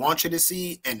what they want you to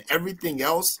see, and everything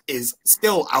else is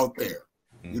still out there.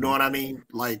 You know what I mean?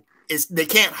 Like, they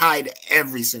can't hide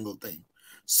every single thing.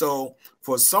 So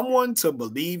for someone to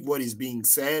believe what is being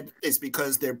said, it's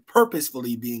because they're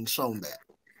purposefully being shown that.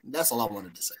 That's all I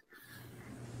wanted to say.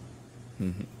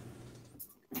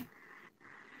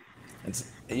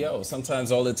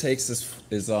 Sometimes all it takes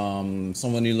is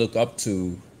someone you look up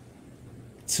to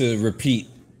repeat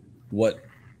what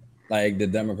like the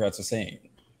Democrats are saying,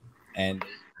 and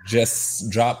just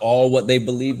drop all what they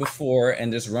believed before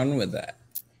and just run with that.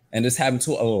 And this happened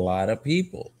to a lot of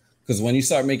people, because when you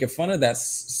start making fun of that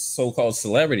so-called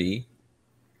celebrity,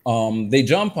 they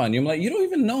jump on you. I'm like, you don't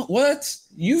even know what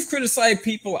you've criticized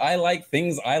people. I like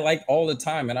things I like all the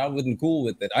time, and I wasn't cool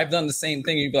with it. I've done the same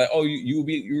thing. You'd be like, oh,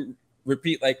 you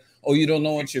repeat like, oh, you don't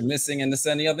know what you're missing, and this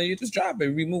and the other. You just drop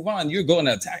it. We move on. You're going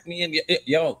to attack me, and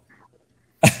yo.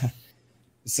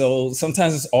 So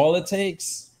sometimes it's all it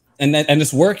takes, and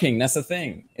it's working. That's the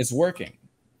thing. It's working,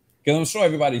 because I'm sure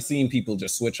everybody's seen people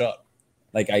just switch up,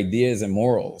 like ideas and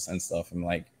morals and stuff. I'm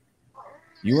like,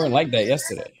 you weren't like that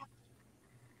yesterday.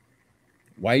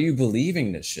 Why are you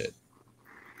believing this shit?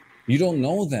 You don't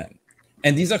know them.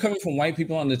 And these are coming from white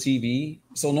people on the TV.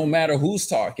 So no matter who's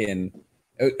talking,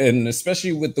 and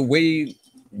especially with the way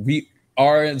we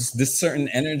are, this certain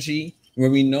energy where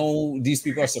we know these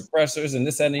people are suppressors and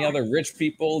this and the other, rich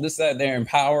people, this, that, they're in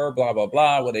power, blah, blah,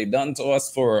 blah, what they've done to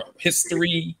us for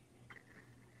history.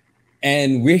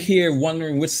 And we're here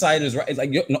wondering which side is right.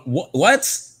 Like,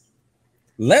 what?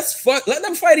 Let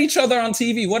them fight each other on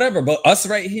TV, whatever. But us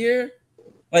right here,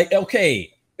 like,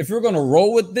 okay, if you're going to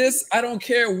roll with this, I don't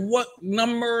care what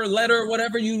number, letter,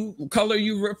 whatever color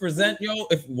you represent,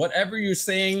 if whatever you're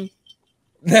saying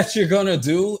that you're going to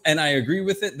do, and I agree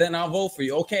with it, then I'll vote for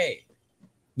you. Okay.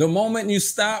 The moment you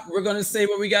stop, we're going to say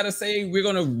what we got to say. We're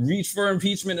going to reach for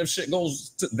impeachment if shit goes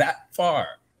to that far.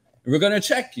 We're going to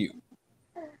check you.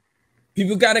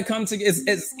 People got to come together.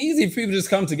 It's easy for people to just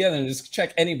come together and just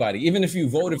check anybody. Even if you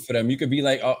voted for them, you could be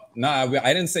like, oh, nah,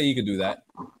 I didn't say you could do that.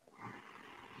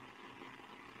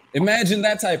 Imagine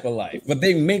that type of life. But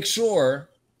they make sure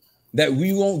that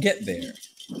we won't get there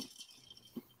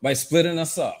by splitting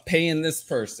us up, paying this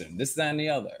person, this, that, and the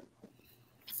other.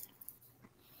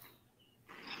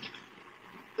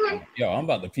 Yo, I'm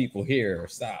about the people here.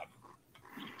 Stop.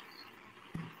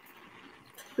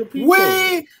 The people.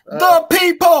 We the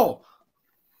people.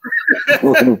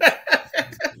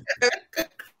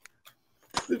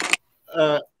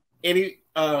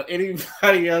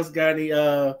 Anybody else got any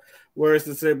words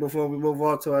to say before we move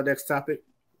on to our next topic?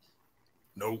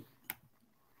 Nope.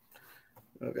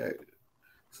 Okay.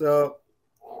 So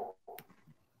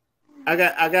I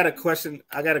got a question.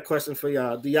 I got a question for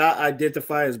y'all. Do y'all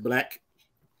identify as black?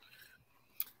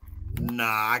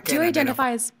 Nah, I can't. Do you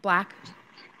identify as black?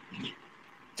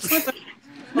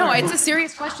 No, it's a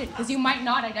serious question because you might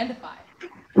not identify.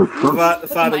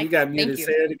 Father, you got muted.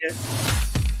 Say it again.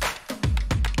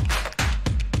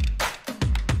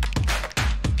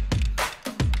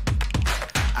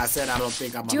 I said I don't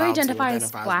think I'm allowed to identify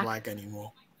as black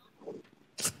anymore.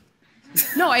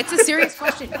 No, it's a serious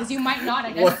question because you might not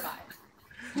identify.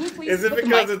 Is it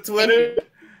because of Twitter?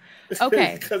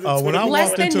 Okay. When I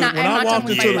walked into the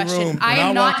room, I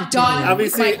am not done. I'll be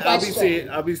seeing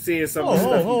some of the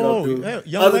stuff you go through.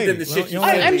 Other than the shit you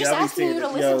say. I'm just asking you to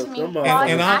listen to me.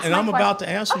 And I'm about to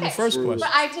answer your first question.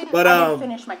 But I didn't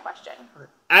finish my question.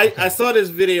 I saw this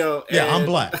video. Yeah, I'm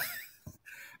black.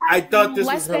 I thought this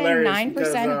was hilarious.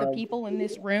 Less than 9% of the people in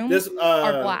this room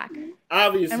are black.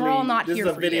 Obviously, and we're all not this here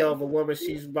is a for video you. of a woman.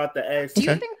 She's about to ask. Do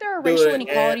you think there are racial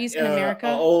inequalities in America?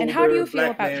 And how do you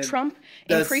feel about Trump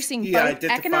increasing both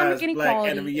economic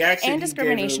inequality and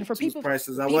discrimination for people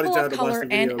of color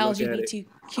and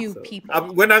LGBTQ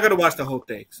people? We're not going to watch the whole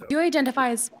thing. So. Do you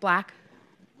identify as black?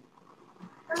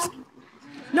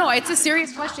 No, it's a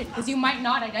serious question because you might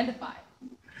not identify.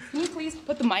 Can you please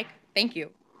put the mic? Thank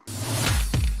you.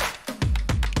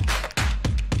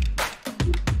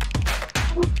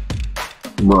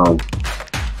 Bro.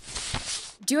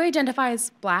 Do you identify as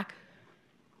black?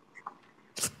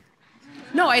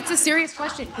 No, it's a serious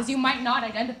question because you might not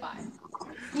identify.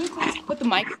 Can you please put the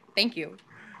mic? Thank you.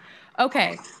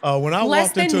 Okay. When I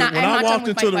walked into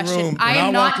the room, I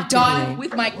am not done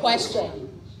with my question.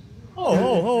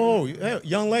 Hey,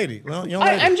 young lady.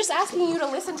 I'm just asking you to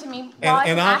listen to me while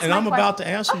I'm about to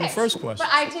answer your first question.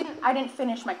 But I didn't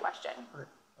finish my question.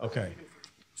 Okay.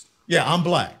 Yeah, I'm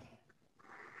black.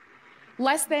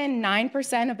 Less than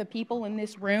 9% of the people in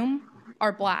this room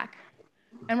are black,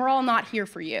 and we're all not here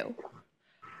for you.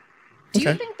 Do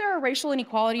you think there are racial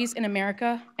inequalities in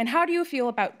America? And how do you feel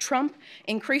about Trump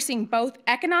increasing both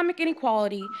economic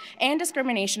inequality and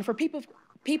discrimination for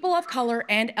people of color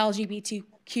and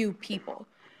LGBTQ people?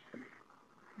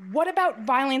 What about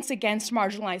violence against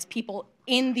marginalized people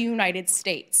in the United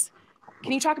States?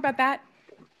 Can you talk about that?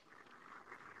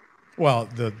 Well,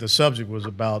 the subject was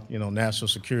about, national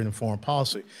security and foreign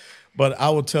policy. But I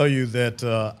will tell you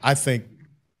that I think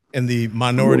in the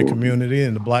minority community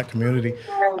and the black community,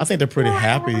 I think they're pretty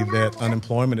happy that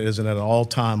unemployment isn't at an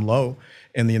all-time low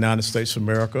in the United States of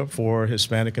America for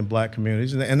Hispanic and black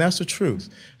communities. And that's the truth.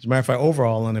 As a matter of fact,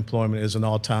 overall unemployment is an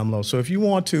all-time low. So if you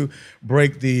want to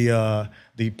break the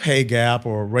pay gap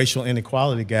or racial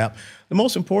inequality gap, the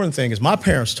most important thing is my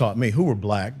parents taught me, who were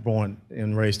black, born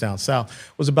and raised down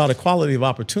south, was about equality of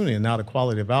opportunity and not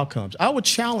equality of outcomes. I would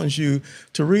challenge you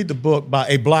to read the book by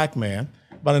a black man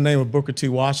by the name of Booker T.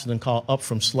 Washington called Up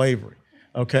From Slavery,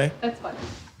 okay? That's funny,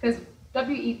 because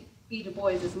W.E.B. Du Bois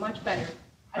is much better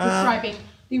at describing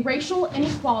the racial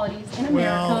inequalities in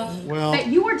America that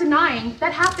you are denying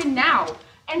that happen now.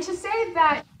 And to say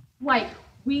that,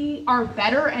 we are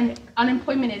better and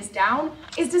unemployment is down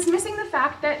is dismissing the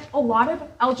fact that a lot of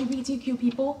LGBTQ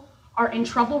people are in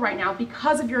trouble right now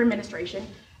because of your administration.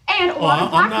 And a lot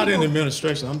of black I'm not in the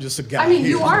administration. I'm just a guy. I mean,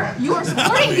 you are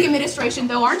supporting the administration,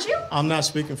 though, aren't you? I'm not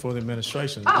speaking for the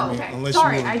administration. Oh, okay.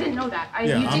 Sorry, I didn't know that.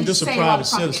 I'm just a private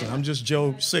citizen. I'm just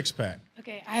Joe Sixpack.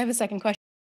 Okay, I have a second question.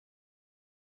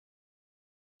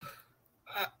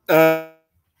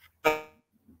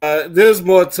 There's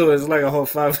more to it. It's like a whole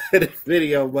 5-minute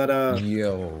video, but after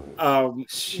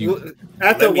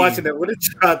watching it, what did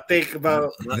y'all think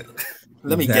about?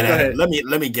 Let me get at him. Let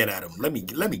me get at him. Let me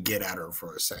get at her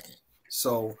for a second.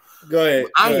 So go ahead.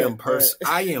 I am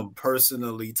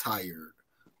personally tired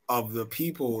of the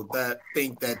people that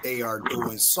think that they are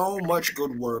doing so much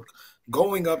good work,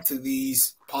 going up to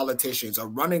these politicians or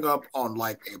running up on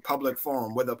like a public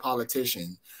forum with a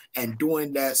politician and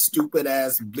doing that stupid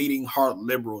ass bleeding heart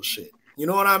liberal shit. You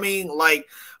know what I mean? Like,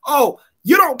 oh,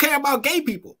 you don't care about gay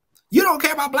people. You don't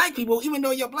care about black people, even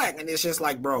though you're black. And it's just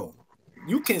like, bro,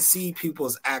 you can see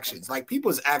people's actions. Like,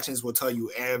 people's actions will tell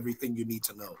you everything you need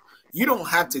to know. You don't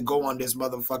have to go on this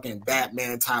motherfucking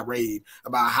Batman tirade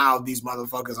about how these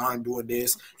motherfuckers aren't doing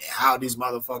this and how these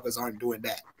motherfuckers aren't doing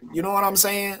that. You know what I'm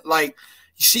saying? Like,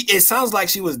 it sounds like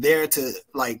she was there to,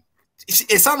 like,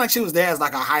 it sounds like she was there as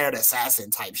like a hired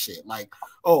assassin type shit. Like,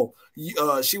 oh,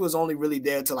 she was only really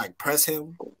there to like press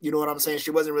him. You know what I'm saying? She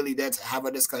wasn't really there to have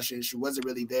a discussion. She wasn't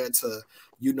really there to,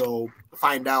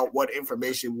 find out what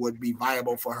information would be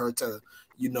viable for her to,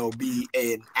 be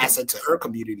an asset to her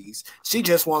communities. She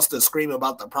just wants to scream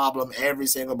about the problem every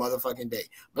single motherfucking day.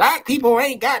 Black people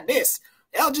ain't got this.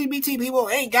 LGBT people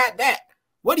ain't got that.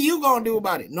 What are you going to do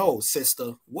about it? No,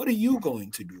 sister. What are you going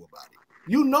to do about it?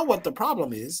 You know what the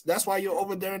problem is. That's why you're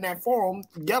over there in that forum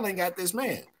yelling at this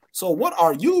man. So what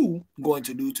are you going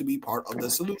to do to be part of the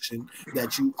solution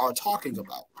that you are talking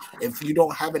about? If you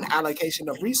don't have an allocation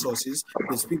of resources,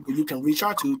 there's people you can reach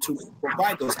out to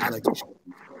provide those allocation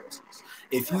resources.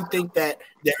 If you think that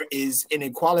there is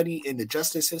inequality in the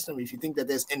justice system, if you think that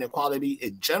there's inequality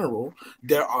in general,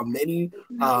 there are many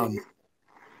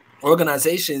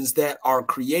organizations that are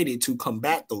created to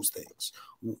combat those things.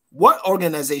 What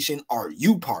organization are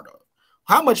you part of?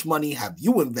 How much money have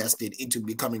you invested into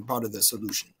becoming part of the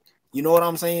solution? You know what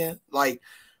I'm saying? Like,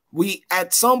 we,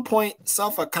 at some point,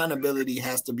 self-accountability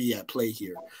has to be at play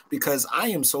here, because I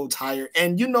am so tired.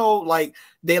 And, like,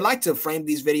 they like to frame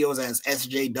these videos as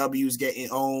SJWs getting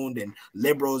owned and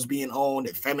liberals being owned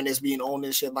and feminists being owned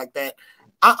and shit like that.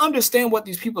 I understand what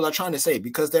these people are trying to say,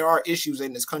 because there are issues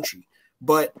in this country.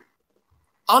 But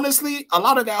honestly, a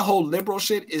lot of that whole liberal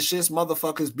shit is just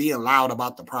motherfuckers being loud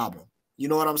about the problem. You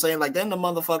know what I'm saying? Like, then the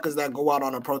motherfuckers that go out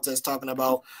on a protest talking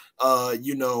about, we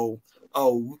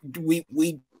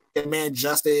demand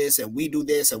justice and we do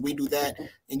this and we do that.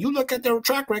 And you look at their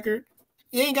track record,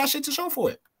 you ain't got shit to show for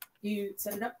it. You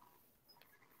set it up.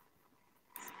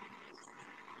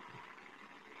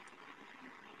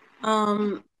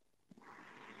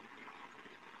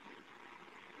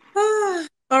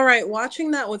 All right,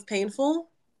 watching that was painful.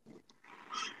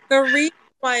 The reason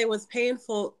why it was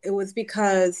painful, it was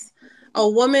because a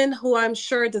woman who I'm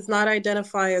sure does not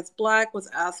identify as Black was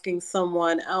asking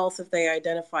someone else if they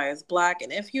identify as Black.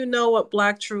 And if you know what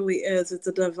Black truly is, it's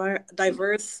a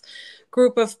diverse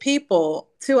group of people.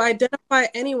 To identify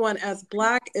anyone as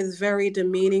Black is very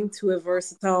demeaning to a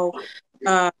versatile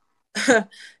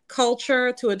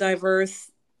culture, to a diverse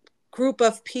group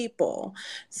of people.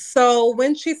 So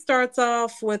when she starts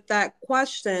off with that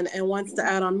question and wants to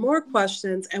add on more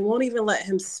questions and won't even let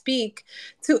him speak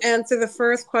to answer the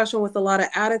first question with a lot of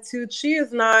attitude, she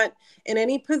is not in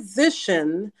any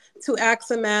position to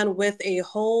ask a man with a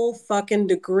whole fucking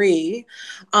degree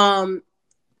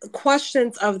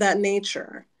questions of that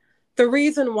nature. The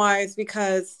reason why is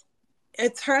because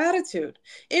it's her attitude.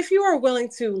 If you are willing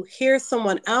to hear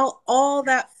someone out, all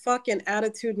that fucking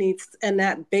attitude needs and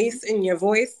that bass in your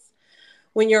voice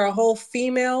when you're a whole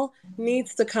female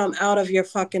needs to come out of your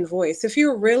fucking voice. If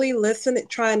you're really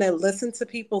trying to listen to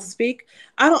people speak,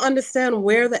 I don't understand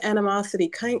where the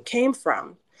animosity came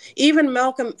from. Even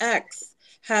Malcolm X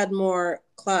had more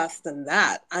class than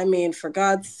that. I mean, for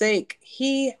God's sake,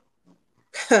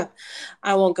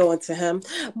 I won't go into him,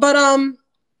 but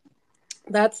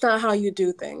that's not how you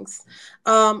do things.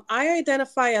 I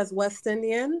identify as West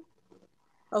Indian,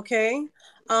 okay,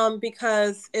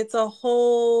 because it's a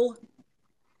whole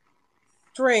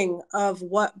string of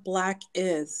what Black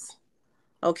is,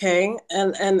 okay,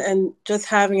 and just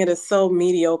having it is so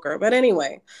mediocre. But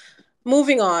anyway,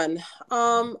 moving on.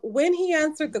 When he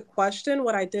answered the question,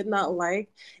 what I did not like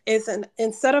is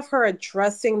instead of her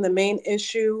addressing the main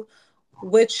issue,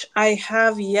 which I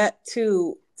have yet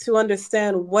to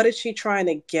understand what is she trying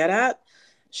to get at.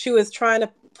 She was trying to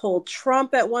pull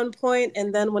Trump at one point,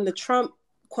 and then when the Trump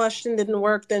question didn't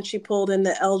work, then she pulled in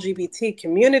the LGBT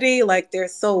community, like they're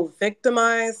so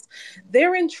victimized.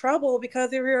 They're in trouble because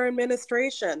of your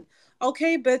administration.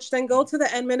 Okay, bitch, then go to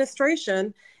the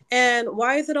administration. And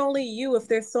why is it only you if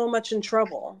there's so much in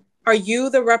trouble? Are you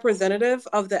the representative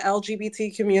of the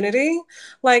LGBT community?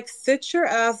 Like, sit your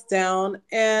ass down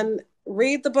and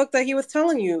read the book that he was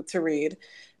telling you to read.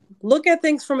 Look at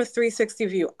things from a 360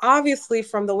 view. Obviously,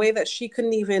 from the way that she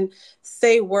couldn't even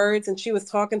say words and she was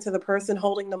talking to the person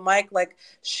holding the mic like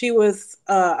she was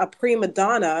a prima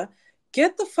donna.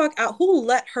 Get the fuck out. Who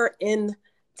let her in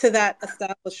to that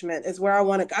establishment is where I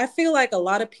want to. I feel like a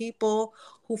lot of people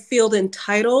who feel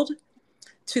entitled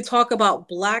to talk about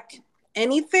Black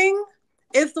anything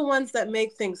is the ones that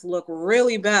make things look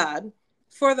really bad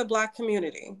for the Black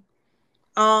community.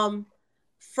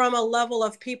 From a level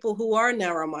of people who are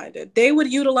narrow-minded. They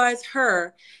would utilize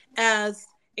her as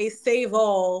a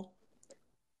save-all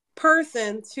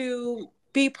person to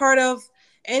be part of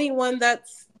anyone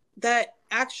that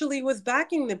actually was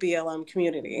backing the BLM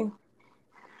community.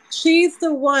 She's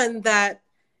the one that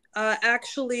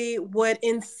actually would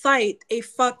incite a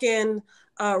fucking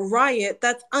riot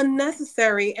that's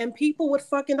unnecessary and people would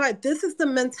fucking die. This is the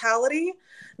mentality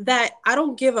that I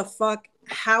don't give a fuck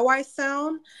how I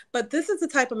sound, but this is the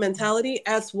type of mentality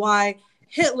as why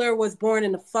Hitler was born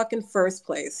in the fucking first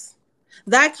place.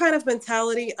 That kind of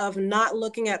mentality of not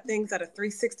looking at things at a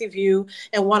 360 view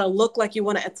and want to look like you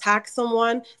want to attack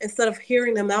someone instead of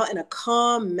hearing them out in a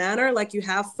calm manner, like you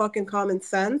have fucking common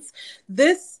sense.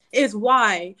 This is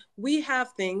why we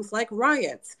have things like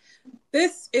riots.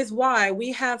 This is why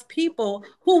we have people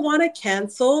who want to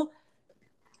cancel,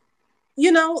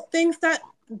 things that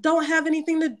don't have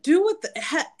anything to do with it.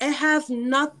 It has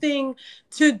nothing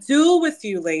to do with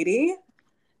you, lady.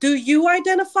 Do you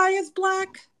identify as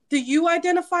Black? Do you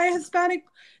identify as Hispanic?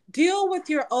 Deal with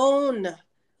your own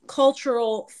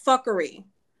cultural fuckery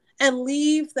and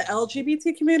leave the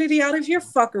LGBT community out of your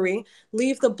fuckery.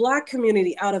 Leave the Black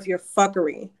community out of your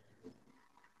fuckery.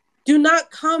 Do not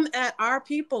come at our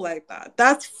people like that.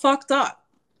 That's fucked up.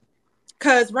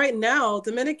 Because right now,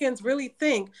 Dominicans really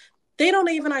think they don't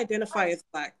even identify as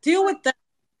Black. Deal with that.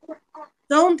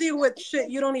 Don't deal with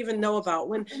shit you don't even know about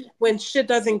when shit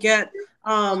doesn't get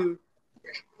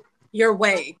your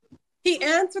way. He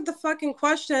answered the fucking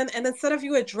question, and instead of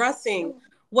you addressing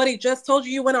what he just told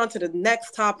you, you went on to the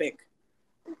next topic.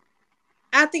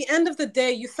 At the end of the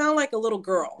day, you sound like a little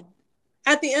girl.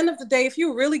 At the end of the day, if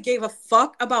you really gave a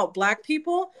fuck about Black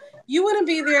people, you wouldn't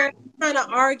be there trying to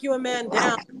argue a man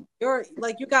down.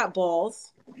 You got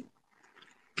balls.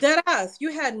 Dead ass.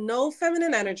 You had no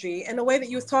feminine energy, and the way that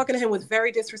you was talking to him was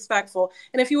very disrespectful.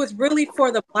 And if he was really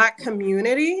for the Black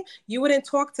community, you wouldn't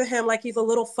talk to him like he's a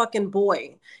little fucking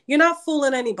boy. You're not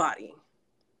fooling anybody.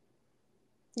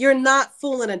 You're not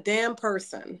fooling a damn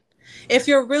person. If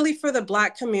you're really for the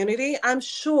Black community, I'm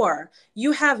sure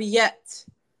you have yet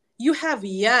you have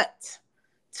yet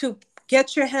to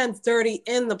get your hands dirty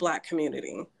in the Black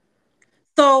community.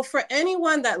 So for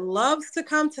anyone that loves to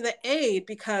come to the aid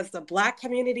because the Black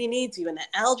community needs you and the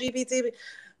LGBT,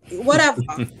 whatever,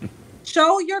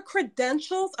 show your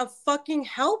credentials of fucking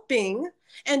helping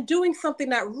and doing something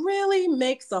that really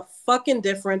makes a fucking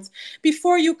difference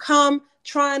before you come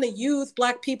trying to use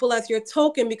Black people as your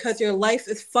token because your life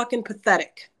is fucking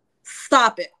pathetic.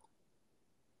 Stop it.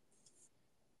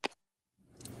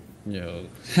 Yo,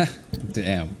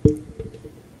 damn.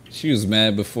 She was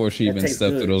mad before she even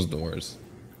stepped through those doors.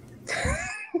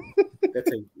 That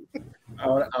tastes good.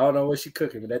 I don't know what she's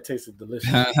cooking, but that tasted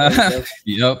delicious.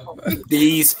 Yep.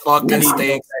 These fucking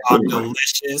steaks are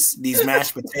delicious. These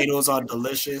mashed potatoes are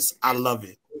delicious. I love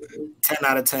it. 10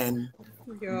 out of 10.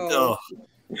 Yo.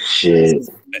 Shit.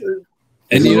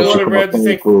 And you know,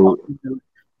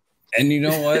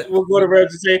 what? We'll go to Reg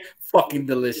and say, fucking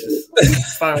delicious.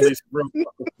 Finally,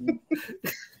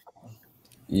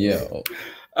 Yo.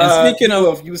 And speaking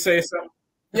of, you say something.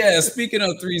 Yeah, speaking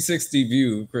of 360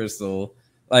 view, Crystal,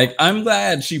 like I'm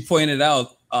glad she pointed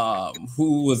out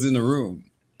who was in the room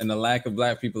and the lack of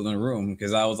Black people in the room,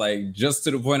 because I was like, just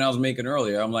to the point I was making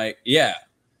earlier, I'm like, yeah,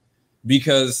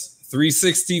 because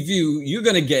 360 view, you're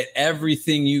gonna get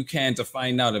everything you can to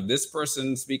find out if this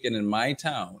person speaking in my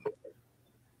town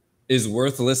is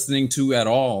worth listening to at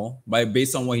all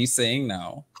based on what he's saying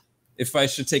now. If I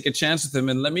should take a chance with him,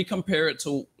 and let me compare it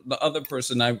to the other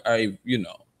person I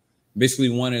basically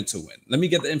wanted to win. Let me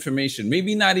get the information.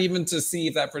 Maybe not even to see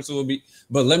if that person will be,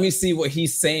 but let me see what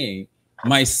he's saying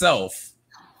myself,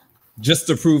 just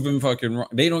to prove him fucking wrong.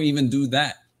 They don't even do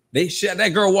that.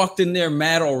 That girl walked in there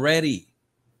mad already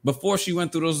before she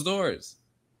went through those doors.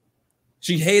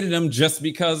 She hated him just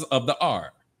because of the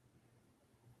R.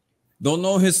 Don't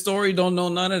know his story, don't know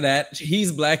none of that.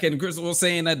 He's Black, and Crystal was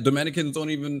saying that Dominicans don't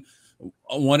even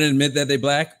want to admit that they're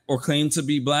Black or claim to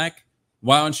be Black.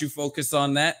 Why don't you focus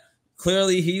on that?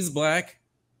 Clearly he's Black.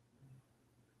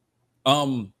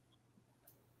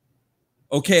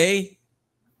 Okay.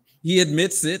 He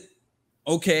admits it.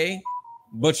 Okay.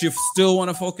 But you still want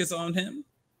to focus on him?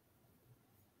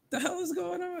 The hell is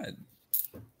going on?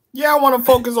 Yeah, I want to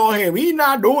focus on him. He's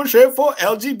not doing shit for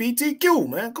LGBTQ,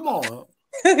 man. Come on.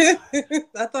 I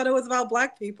thought it was about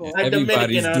Black people.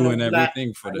 Everybody's doing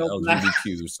everything for the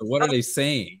LGBTQ. So what are they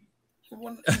saying?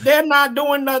 They're not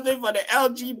doing nothing for the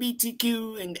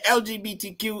LGBTQ, and the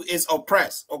LGBTQ is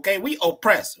oppressed. Okay, we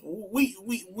oppressed.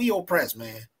 We oppressed,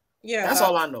 man. Yeah, that's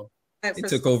all I know. They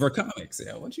took over comics.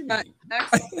 Yeah, what you mean?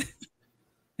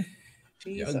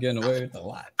 Y'all getting away with a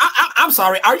lot. I'm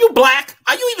sorry. Are you Black?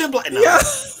 Are you even Black? No. Yeah.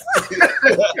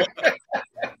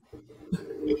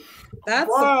 That's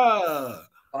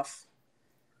tough.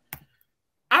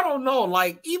 I don't know.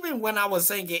 Like, even when I was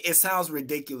saying it, it sounds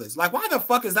ridiculous. Like, why the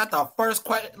fuck is that the first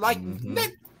question? Like,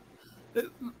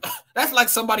 that's like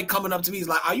somebody coming up to me. He's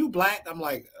like, "Are you Black?" I'm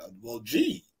like, "Well,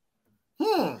 gee,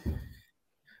 Yo,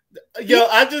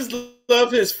 I just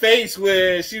love his face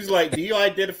where she's like, "Do you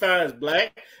identify as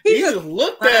Black?" He just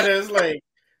looked at us like,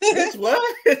 "Bitch, what?"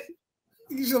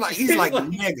 He's like,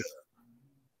 "Nigga,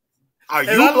 are you?"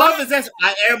 And I love his answer.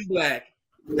 I am Black.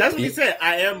 That's what he said.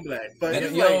 I am Black. But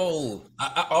and yo,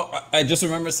 I just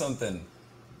remember something.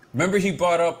 Remember he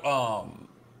brought up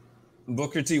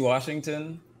Booker T.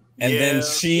 Washington, and then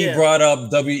she brought up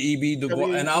W.E.B. Du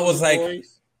Bois, and I was like,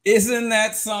 isn't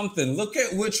that something? Look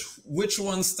at which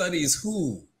one studies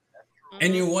who,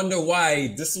 and you wonder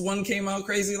why this one came out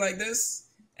crazy like this,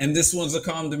 and this one's a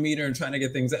calm demeanor and trying to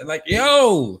get things like,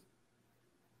 yo.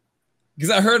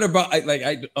 Because I heard about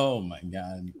oh my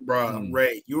God, bro,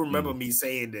 Ray, you remember me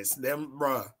saying this?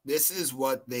 This is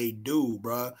what they do,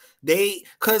 bro.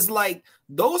 Cause like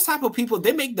those type of people,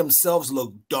 they make themselves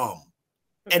look dumb,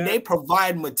 and they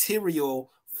provide material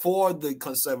for the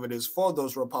conservatives, for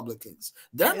those Republicans.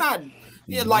 They're not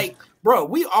like, bro.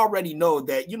 We already know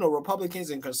that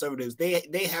Republicans and conservatives, they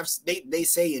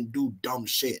say and do dumb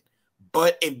shit,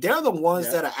 but if they're the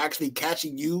ones that are actually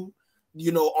catching you,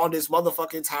 on this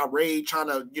motherfucking tirade, trying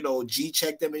to,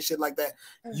 G-check them and shit like that,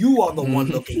 you are the one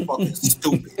looking fucking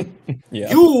stupid.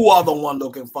 You are the one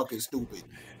looking fucking stupid.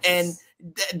 And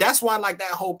that's why, like,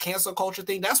 that whole cancel culture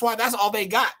thing, that's why that's all they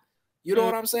got. You know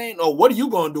what I'm saying? Oh, what are you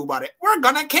going to do about it? We're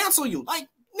going to cancel you. Like,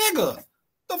 nigga,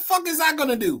 the fuck is that going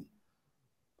to do?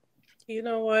 You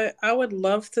know what? I would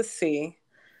love to see.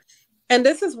 And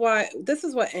this is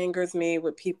what angers me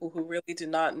with people who really do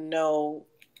not know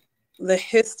the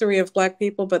history of Black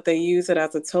people, but they use it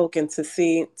as a token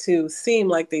to seem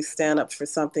like they stand up for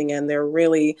something, and they're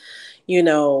really,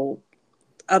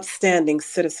 upstanding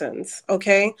citizens.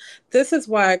 Okay, this is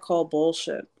why I call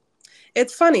bullshit.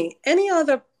 It's funny. Any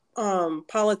other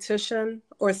politician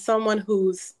or someone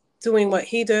who's doing what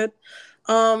he did,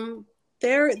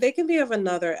 they can be of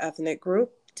another ethnic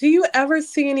group. Do you ever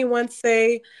see anyone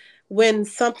say when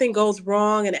something goes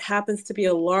wrong and it happens to be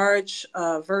a large,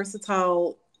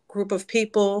 versatile group of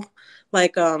people,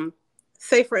 like,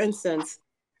 say, for instance,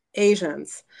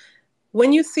 Asians?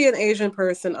 When you see an Asian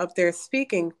person up there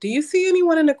speaking, do you see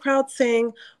anyone in the crowd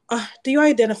saying, do you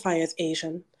identify as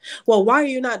Asian? Well, why are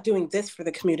you not doing this for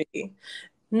the community?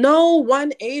 No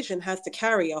one Asian has to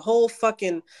carry a whole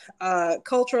fucking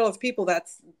culture of people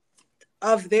that's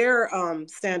of their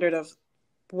standard of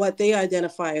what they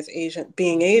identify as Asian,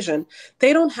 being Asian.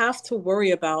 They don't have to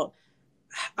worry about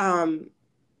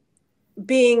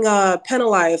being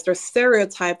penalized or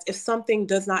stereotyped if something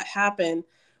does not happen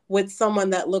with someone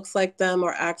that looks like them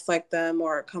or acts like them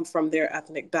or comes from their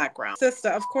ethnic background. Sister,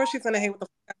 of course she's gonna hate what the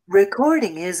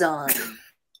recording is on. She's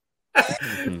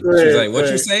like,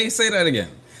 what you say? Say that again.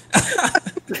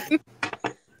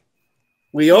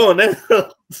 We on that.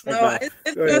 No, it's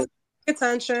just pay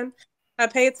attention. I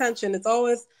pay attention. It's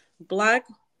always Black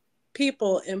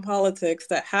people in politics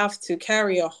that have to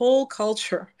carry a whole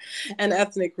culture and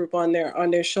ethnic group on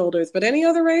their shoulders. But any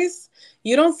other race,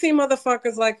 you don't see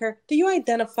motherfuckers like her. Do you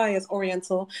identify as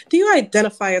Oriental? Do you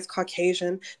identify as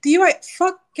Caucasian? Get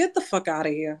the fuck out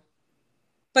of here.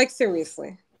 Like,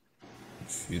 seriously.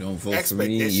 If you don't vote for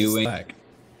me, you ain't Black.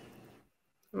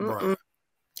 Bro.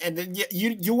 And then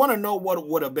you want to know what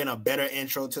would have been a better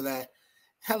intro to that?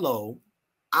 Hello,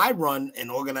 I run an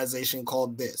organization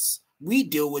called this. We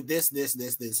deal with this,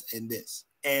 and this.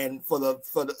 And for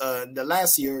the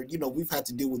last year, we've had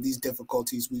to deal with these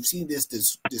difficulties. We've seen this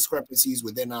discrepancies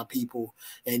within our people,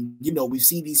 and we've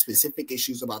seen these specific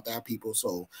issues about our people.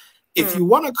 So if you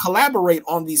want to collaborate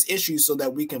on these issues so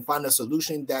that we can find a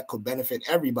solution that could benefit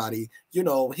everybody,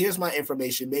 here's my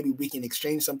information. Maybe we can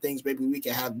exchange some things. Maybe we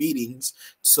can have meetings.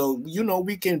 So,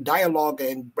 we can dialogue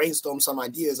and brainstorm some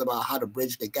ideas about how to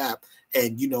bridge the gap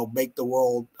and, make the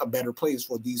world a better place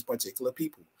for these particular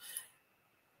people.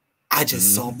 I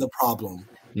just solved the problem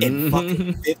in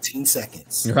fucking 15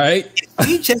 seconds. Right? If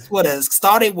he just would have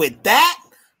started with that,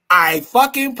 I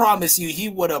fucking promise you he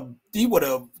would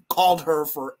have called her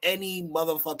for any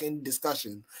motherfucking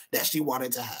discussion that she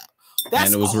wanted to have.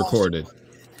 And it was recorded.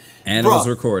 It was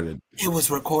recorded. It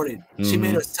was recorded. She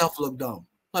made herself look dumb.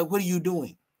 Like, what are you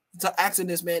doing? So asking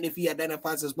this man if he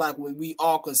identifies as Black when we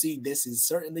all can see this is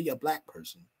certainly a Black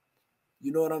person.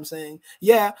 You know what I'm saying?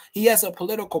 Yeah, he has a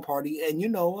political party, and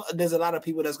there's a lot of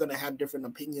people that's going to have different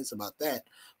opinions about that.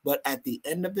 But at the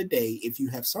end of the day, if you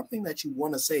have something that you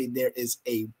want to say, there is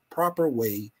a proper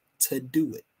way to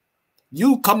do it.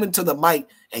 You coming to the mic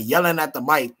and yelling at the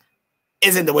mic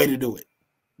isn't the way to do it.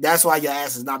 That's why your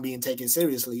ass is not being taken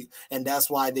seriously, and that's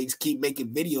why they keep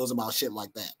making videos about shit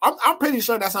like that. I'm pretty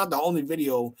sure that's not the only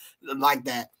video like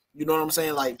that. You know what I'm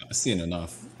saying? Like, I've seen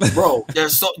enough, bro.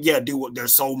 There's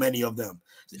so many of them.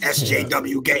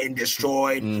 SJW getting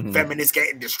destroyed, feminists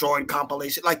getting destroyed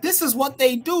compilation. Like, this is what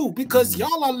they do because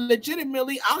y'all are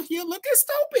legitimately out here looking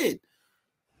stupid.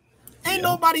 Ain't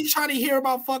nobody trying to hear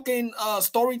about fucking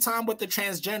story time with the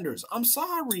transgenders. I'm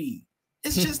sorry.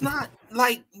 It's just not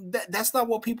like that. That's not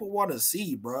what people want to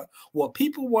see, bro. What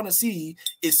people want to see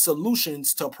is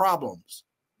solutions to problems.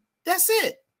 That's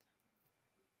it.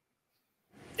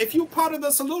 If you're part of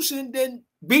the solution, then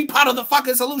be part of the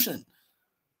fucking solution.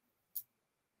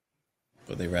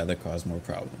 But they rather cause more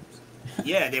problems.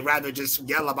 Yeah, they rather just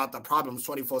yell about the problems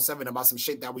 24/7 about some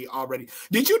shit that we already.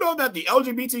 Did you know that the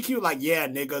LGBTQ, like, yeah,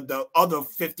 nigga, the other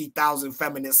 50,000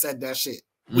 feminists said that shit.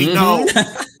 We know.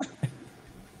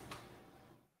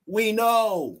 We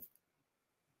know.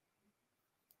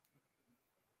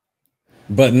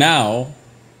 But now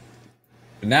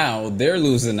they're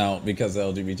losing out because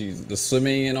of LGBT, the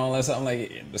swimming and all that stuff.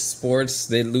 Like, the sports,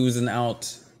 they're losing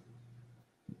out.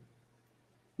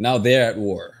 Now they're at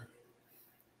war.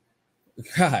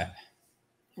 God.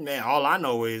 Man, all I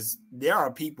know is there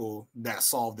are people that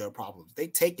solve their problems. They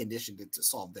take initiative to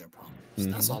solve their problems.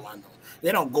 That's all I know.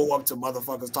 They don't go up to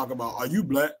motherfuckers talking about, are you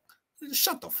Black?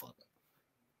 Shut the fuck up.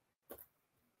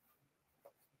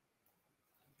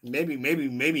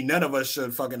 Maybe none of us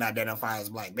should fucking identify as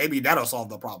Black. Maybe that'll solve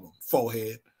the problem.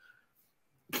 Forehead.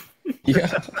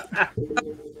 Yeah.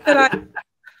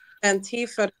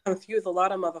 Antifa confuse a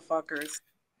lot of motherfuckers,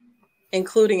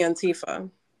 including Antifa.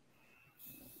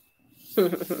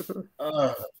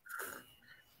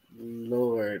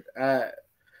 Lord,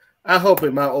 I hope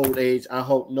in my old age, I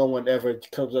hope no one ever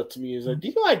comes up to me and says, "Do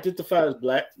you identify as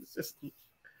Black?"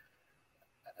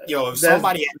 Yo, if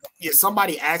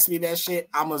somebody asks me that shit,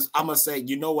 I'm gonna say,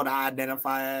 you know what I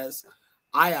identify as?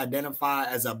 I identify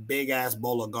as a big ass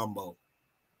bowl of gumbo.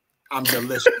 I'm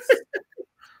delicious.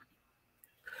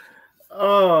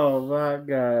 Oh my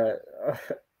God.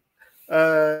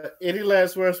 Any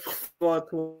last words before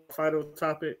to our final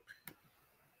topic?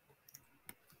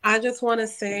 I just want to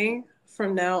say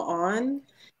from now on,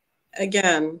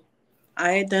 again,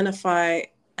 I identify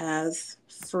as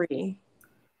free.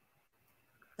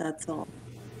 That's all.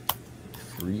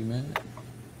 Free man.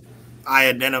 I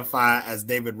identify as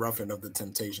David Ruffin of the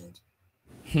Temptations.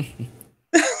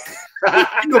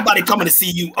 Nobody coming to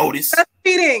see you, Otis. That's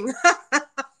cheating.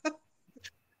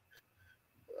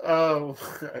 Oh.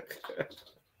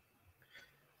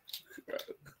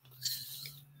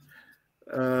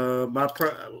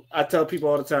 I tell people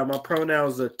all the time my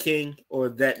pronouns are king or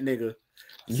that nigga.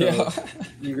 So yeah,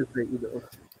 you can say either.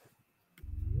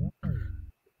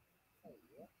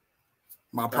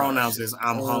 My pronouns is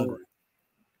I'm hungry.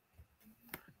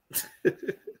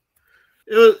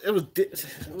 It was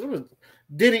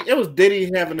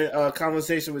Diddy having a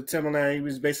conversation with Timbaland. He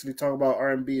was basically talking about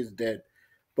R&B is dead,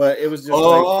 but it was just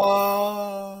like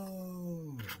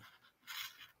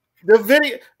the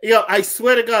video. Yo, I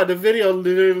swear to God, the video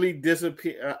literally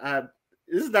disappeared.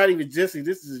 This is not even Jesse.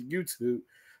 This is YouTube,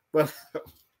 but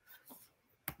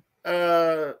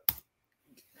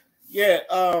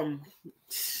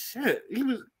shit. He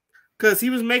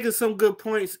was making some good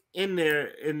points in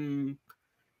there, and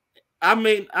I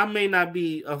may not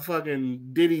be a fucking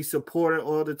Diddy supporter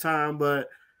all the time, but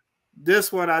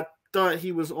this one I thought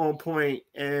he was on point,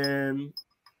 and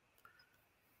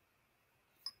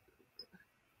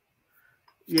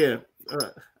yeah,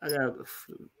 I gotta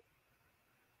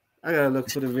look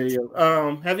for the video.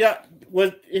 Have if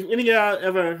any of y'all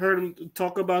ever heard him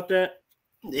talk about that?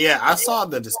 Yeah, I saw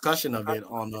the discussion of it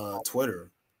on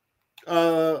Twitter.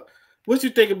 What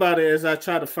you think about it as I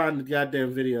try to find the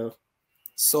goddamn video?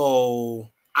 So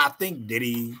I think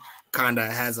Diddy kind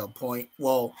of has a point.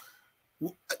 Well,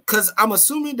 because I'm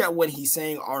assuming that when he's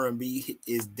saying R&B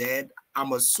is dead,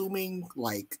 I'm assuming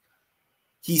like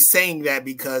he's saying that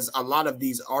because a lot of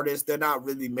these artists, they're not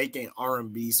really making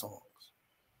R&B songs.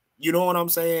 You know what I'm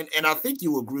saying? And I think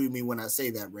you agree with me when I say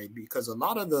that, Ray, because a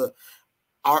lot of the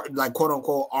art, like quote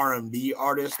unquote R&B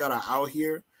artists that are out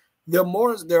here, they're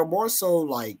more so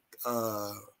like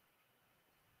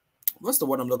what's the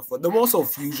word I'm looking for? They're more so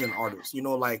fusion artists, you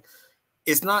know, like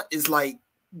it's like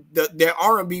their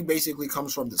R&B basically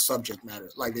comes from the subject matter.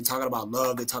 Like they're talking about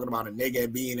love, they're talking about a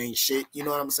nigga being ain't shit, you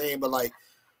know what I'm saying? But like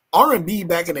R&B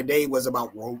back in the day was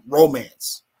about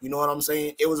romance. You know what I'm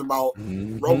saying? It was about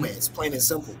romance, plain and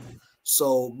simple.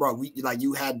 So, bro,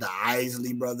 you had the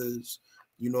Isley brothers.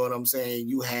 You know what I'm saying?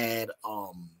 You had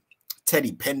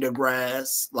Teddy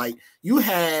Pendergrass. Like you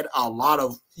had a lot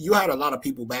of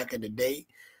people back in the day.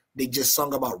 They just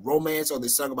sung about romance, or they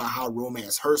sung about how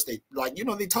romance hurts. They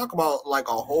they talk about like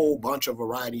a whole bunch of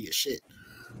variety of shit.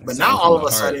 But now all of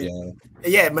a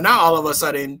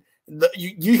sudden,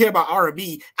 you hear about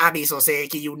R&B. I be so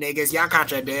sad to you niggas. Y'all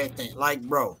contradicting. Like,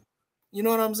 bro, you know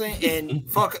what I'm saying? And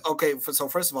fuck. Okay, so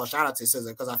first of all, shout out to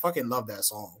SZA because I fucking love that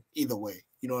song. Either way,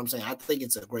 you know what I'm saying? I think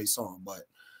it's a great song, but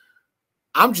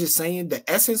I'm just saying the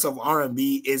essence of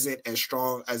R&B isn't as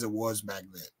strong as it was back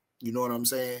then. You know what I'm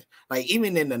saying? Like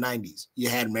even in the 90s, you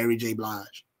had Mary J.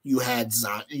 Blige, you had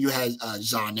Zane, you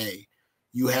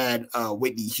had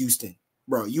Whitney Houston,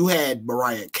 bro. You had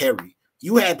Mariah Carey.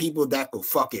 You had people that could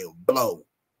fucking blow.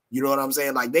 You know what I'm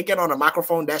saying? Like they get on a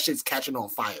microphone, that shit's catching on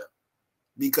fire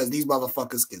because these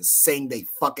motherfuckers can sing they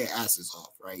fucking asses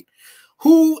off, right?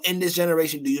 Who in this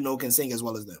generation do you know can sing as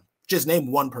well as them? Just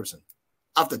name one person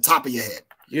off the top of your head.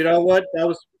 You know what? That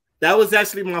was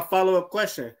actually my follow-up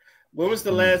question. When was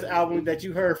the last album that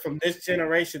you heard from this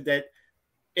generation that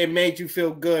it made you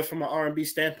feel good from an R&B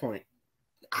standpoint?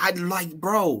 I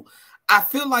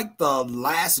feel like the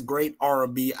last great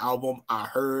R&B album I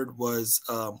heard was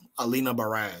Alina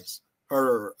Baraz.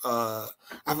 Her I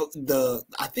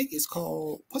think it's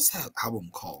called, what's that album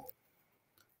called?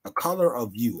 The Color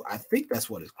of You. I think that's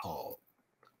what it's called.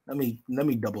 Let me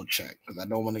double check because I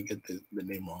don't want to get the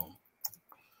name wrong.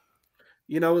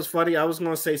 You know what's funny? I was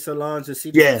gonna say Solange and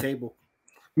seat at the table.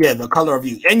 Yeah, The Color of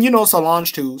You. And you know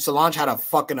Solange too. Solange had a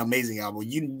fucking amazing album.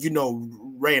 You know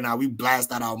Ray and I, we blast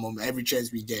that album every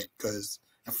chance we get because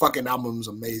the fucking album is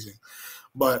amazing.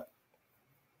 But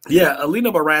yeah,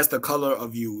 Alina Baraz, The Color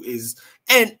of You is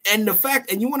and the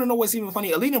fact, and you want to know what's even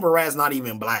funny? Alina Baraz not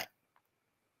even black.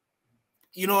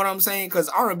 You know what I'm saying? Because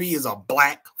R&B is a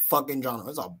black fucking genre.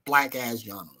 It's a black ass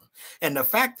genre. And the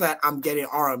fact that I'm getting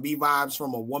R&B vibes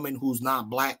from a woman who's not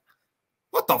black,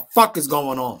 what the fuck is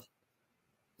going on?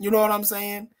 You know what I'm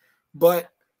saying? But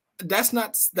that's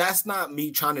not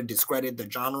me trying to discredit the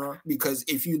genre, because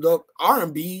if you look,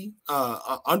 R&B,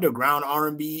 underground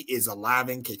R&B is alive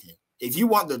and kicking. If you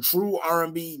want the true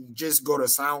R&B, just go to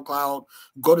SoundCloud,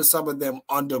 go to some of them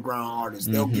underground artists.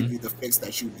 They'll give you the fix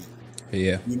that you need.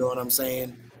 Yeah. You know what I'm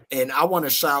saying? And I want to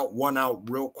shout one out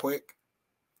real quick.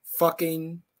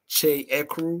 Fucking Che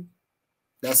Ekru.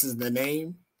 That's the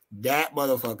name. That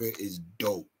motherfucker is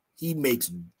dope. He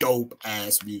makes dope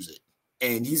ass music.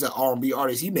 And he's an R&B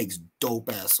artist. He makes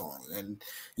dope ass songs. And,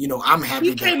 you know, I'm happy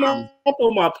he came up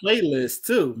on my playlist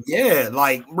too. Yeah,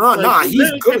 like, bro, like,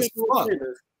 he's good as fuck.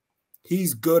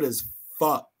 He's good as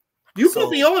fuck. You put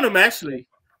me on him, actually.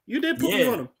 You did put me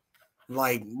on him.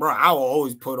 Like, bro, I will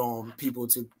always put on people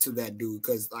to that dude,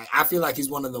 because like I feel like he's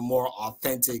one of the more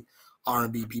authentic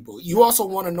R&B people. You also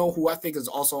want to know who I think is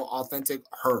also authentic?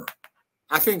 Her.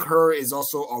 I think Her is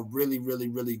also a really, really,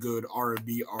 really good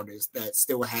R&B artist that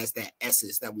still has that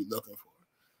essence that we're looking for.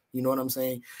 You know what I'm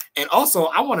saying? And also,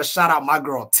 I want to shout out my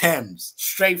girl Thames,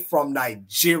 straight from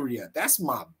Nigeria. That's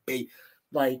my babe.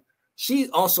 Like, she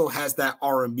also has that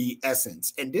R&B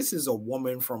essence. And this is a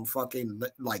woman from fucking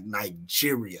like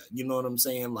Nigeria. You know what I'm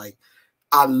saying? Like,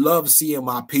 I love seeing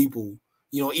my people,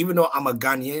 you know, even though I'm a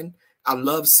Ghanaian, I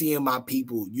love seeing my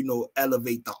people, you know,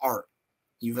 elevate the art.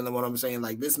 You feel what I'm saying?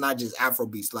 Like, this is not just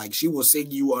Afrobeats. Like, she will sing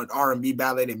you an R&B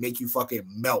ballad and make you fucking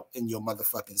melt in your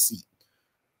motherfucking seat.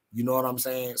 You know what I'm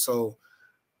saying? So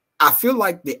I feel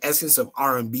like the essence of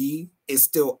R&B is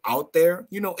still out there.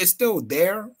 You know, it's still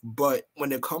there, but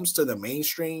when it comes to the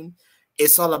mainstream,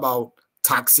 it's all about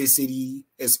toxicity.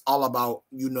 It's all about,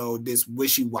 you know, this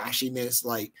wishy-washiness.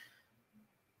 Like,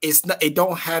 it's not, it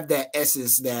don't have that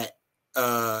essence that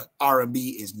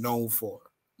R&B is known for.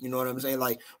 You know what I'm saying?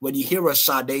 Like, when you hear a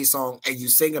Sade song and you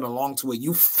singing along to it,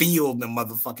 you feel the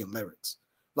motherfucking lyrics.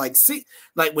 Like, see,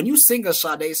 like when you sing a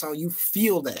Sade song, you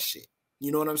feel that shit.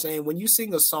 You know what I'm saying? When you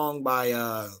sing a song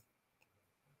by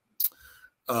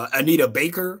Anita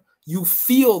Baker, you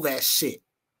feel that shit.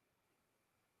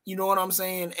 You know what I'm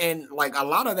saying? And like a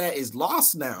lot of that is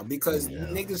lost now because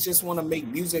niggas just want to make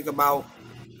music about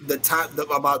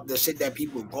about the shit that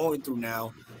people are going through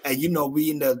now. And you know,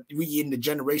 we in the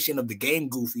generation of the game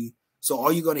goofy. So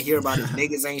all you're gonna hear about is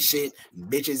niggas ain't shit,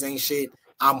 bitches ain't shit.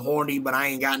 I'm horny, but I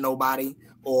ain't got nobody.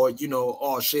 Or, you know,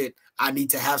 oh shit, I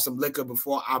need to have some liquor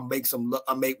before I make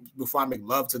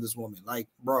love to this woman. Like,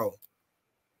 bro,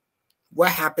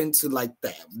 what happened to like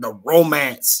the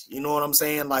romance? You know what I'm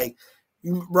saying? Like,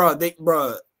 bro,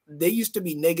 they used to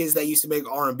be niggas that used to make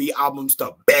R&B albums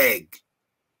to beg.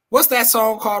 What's that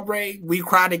song called, Bray? We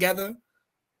Cry Together.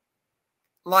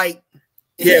 Like,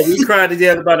 yeah, we cried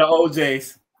together by the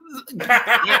OJs.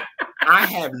 I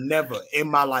have never in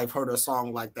my life heard a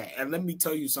song like that. And let me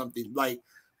tell you something. Like,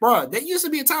 bro, there used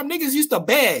to be a time niggas used to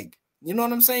beg. You know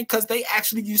what I'm saying? Because they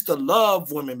actually used to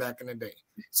love women back in the day.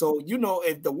 So, you know,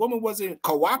 if the woman wasn't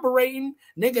cooperating,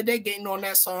 nigga, they getting on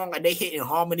that song and they hitting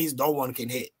harmonies no one can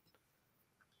hit.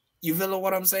 You feel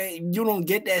what I'm saying? You don't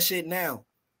get that shit now.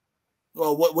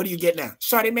 Well, what do you get now?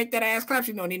 Shawty make that ass clap.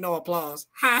 You don't need no applause.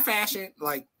 High fashion.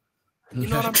 Like, you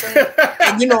know what I'm saying?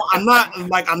 And, you know, I'm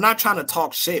not trying to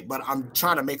talk shit, but I'm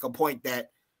trying to make a point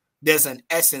that there's an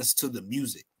essence to the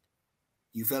music.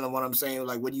 You feeling what I'm saying?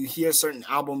 Like, when you hear certain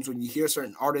albums, when you hear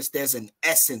certain artists, there's an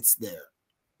essence there.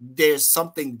 There's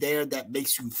something there that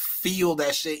makes you feel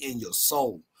that shit in your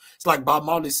soul. It's like Bob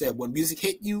Marley said, when music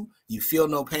hit you, you feel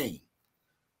no pain.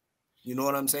 You know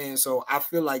what I'm saying? So I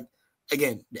feel like,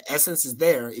 again, the essence is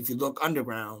there if you look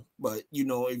underground. But, you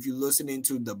know, if you're listening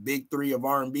to the big three of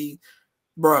R&B,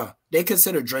 bruh, they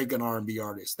consider Drake an R&B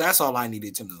artist. That's all I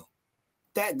needed to know.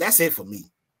 That's it for me.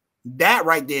 That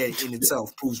right there in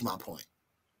itself proves my point.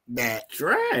 That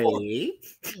Drake?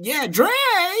 Yeah, Drake.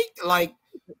 Like,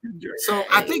 Drake. So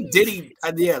I think Diddy,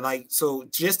 so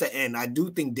just to end, I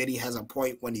do think Diddy has a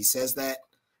point when he says that.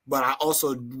 But I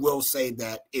also will say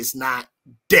that it's not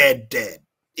dead.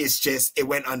 It's just, it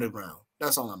went underground.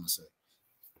 That's all I'm going to say.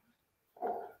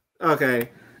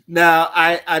 Okay. Now,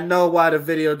 I know why the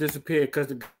video disappeared, because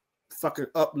the fucking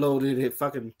uploaded it,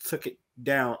 fucking took it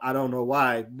down. I don't know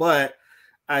why, but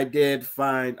I did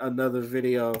find another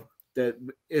video that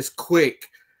is quick,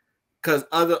 because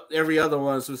every other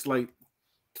one was like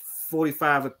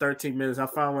 45 or 13 minutes. I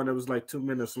found one that was like 2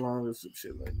 minutes long or some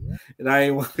shit like that. And I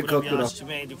ain't want to go through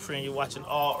them. You're watching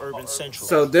All Urban Central.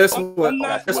 So this one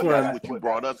what you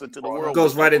brought us into the world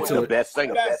goes right into the it. best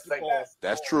singer.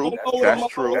 That's true. That's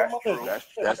true.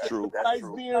 That's true. Guys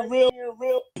being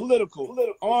real political.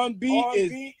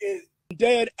 R&B is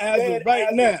dead as of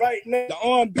right now. The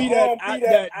R&B that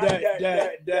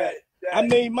I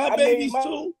made my babies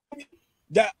too.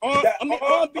 That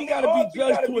R&B gotta be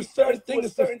judged to a certain thing.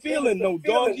 It's a feeling, no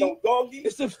doggy.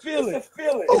 It's a feeling.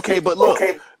 Okay, but look,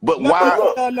 but why?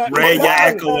 Ray, you're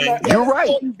echoing. You're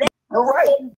right. You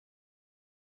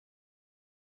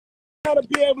gotta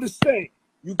be able to sing.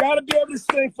 You gotta be able to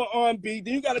sing for R&B.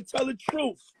 Then you gotta tell the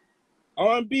truth.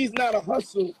 R&B is not a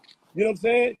hustle. You know what I'm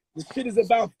saying? This shit is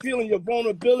about feeling your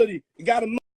vulnerability. You gotta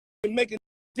make a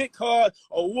dick hard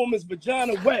or a woman's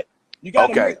vagina wet. You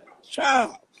gotta make a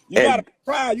child. You gotta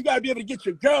cry. You gotta be able to get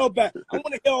your girl back. I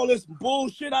want to hear all this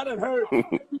bullshit. I done heard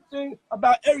everything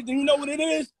about everything. You know what it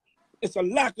is? It's a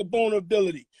lack of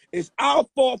vulnerability. It's our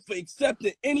fault for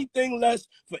accepting anything less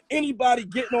for anybody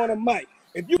getting on a mic.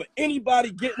 If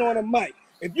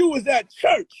you was at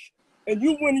church and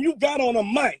when you got on a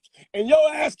mic and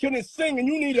your ass couldn't sing and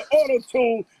you needed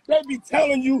auto-tune, they be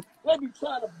telling you, they be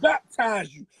trying to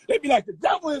baptize you. They be like, the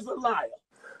devil is a liar.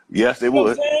 Yes, they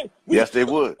would. Yes, they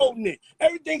would.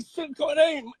 Everything's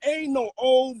sugarcoated. Ain't no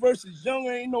old versus young.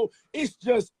 It's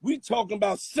just we talking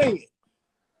about singing.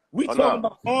 We talking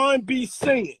about R&B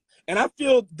singing. And I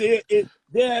feel there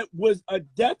was a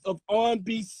death of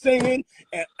R&B singing,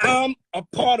 and I'm a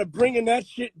part of bringing that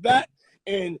shit back.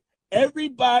 And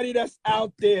everybody that's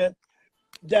out there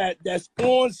that's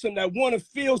on some, that want to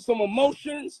feel some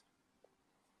emotions,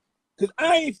 because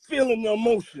I ain't feeling the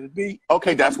emotions, B.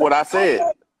 Okay, that's what I said.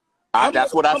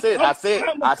 That's what I said. I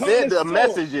said the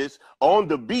messages on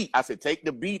the beat. I said, take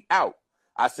the beat out.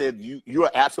 I said, you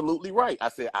are absolutely right. I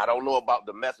said, I don't know about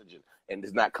the messaging, and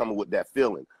it's not coming with that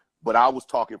feeling. But I was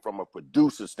talking from a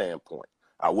producer standpoint.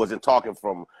 I wasn't talking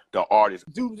from the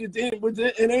artist. Dude,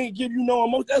 it ain't give you no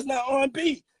emotion. That's not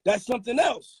R&B. That's something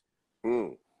else.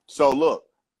 So look,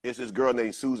 it's this girl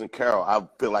named Susan Carroll. I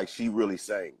feel like she really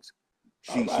sings.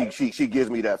 She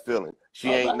gives me that feeling. She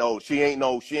ain't no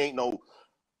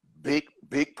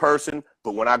big person,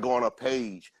 but when I go on her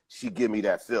page, she give me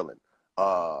that feeling.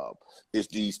 It's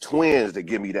these twins that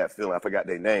give me that feeling. I forgot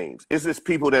their names. It's just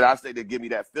people that I say that give me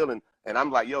that feeling, and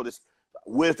I'm like, yo,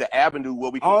 where's the avenue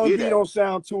where we can get R&B at? don't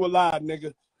sound too alive,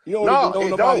 nigga. You don't even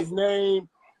know nobody's name.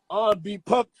 R&B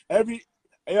pup. I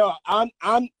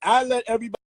let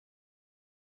everybody.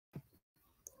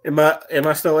 Am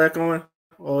I still echoing,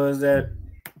 or is that?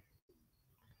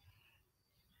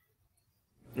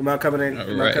 Am I coming in?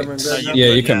 Am I coming good? Yeah,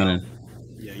 you're coming in.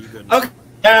 Yeah, you good. Okay.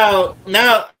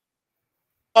 Now,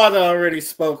 Father already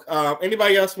spoke.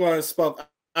 Anybody else want to spoke?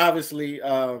 Obviously,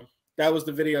 that was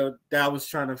the video that I was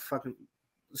trying to fucking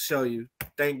show you.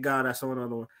 Thank God I saw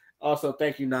another one. Also,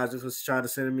 thank you, Najee, for trying to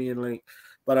send me a link.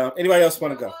 But anybody else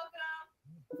want to go?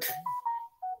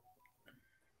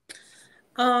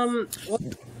 Oh,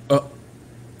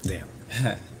 damn.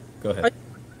 Go ahead.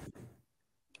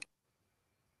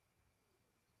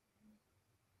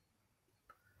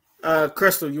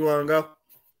 Crystal, you want to go?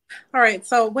 All right.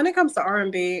 So when it comes to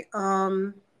R&B,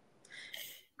 I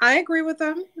agree with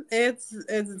them. It's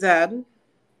dead.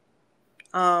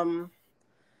 I'm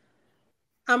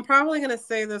probably gonna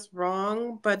say this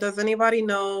wrong, but does anybody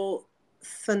know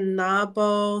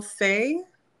Sanabo Say?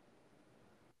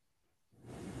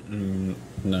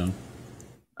 No.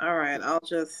 All right.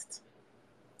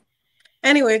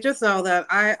 Anyway, just know that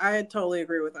I totally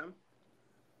agree with them.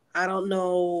 I don't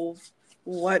know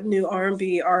what new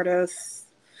R&B artists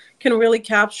can really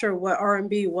capture what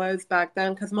R&B was back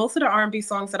then, because most of the R&B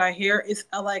songs that I hear is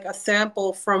like a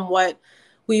sample from what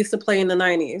we used to play in the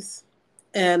 90s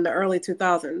and the early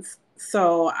 2000s.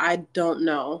 So I don't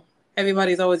know.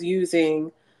 Everybody's always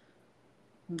using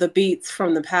the beats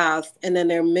from the past, and then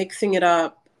they're mixing it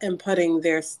up and putting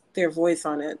their voice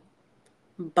on it.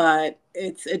 But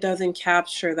it doesn't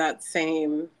capture that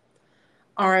same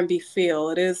R&B feel.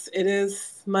 It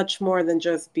is much more than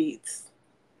just beats.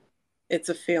 It's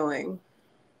a feeling.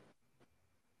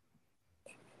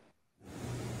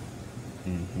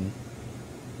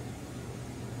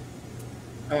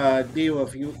 Dio,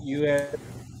 if you had.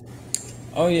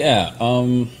 Oh yeah.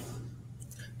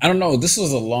 I don't know. This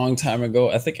was a long time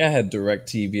ago. I think I had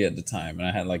DirecTV at the time, and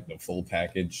I had like the full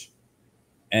package.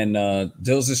 And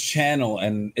there was this channel,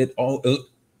 and it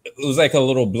was like a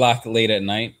little block late at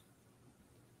night,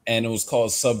 and it was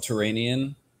called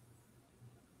Subterranean.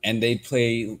 And they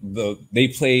played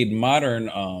modern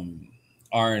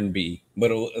R&B,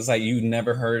 but it was like you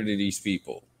never heard of these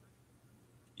people,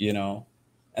 you know.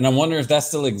 And I wonder if that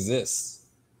still exists.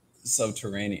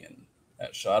 Subterranean,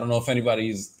 that show. I don't know if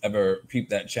anybody's ever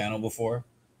peeped that channel before.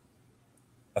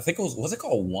 I think it was it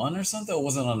called One or something? It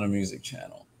wasn't on a music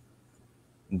channel.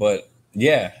 But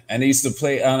yeah, and they used to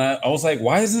play, and I was like,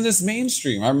 why isn't this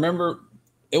mainstream? I remember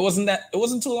it wasn't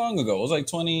too long ago. It was like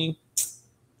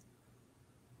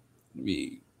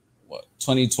what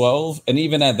 2012, and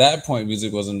even at that point,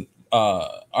 music wasn't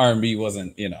R&B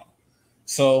wasn't, you know.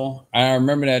 So I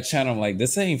remember that channel. I'm like,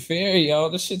 this ain't fair, yo.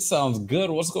 This shit sounds good.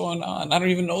 What's going on? I don't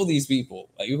even know these people.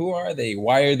 Like, who are they?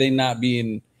 Why are they not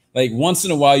being like? Once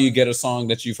in a while, you get a song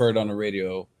that you've heard on the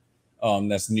radio,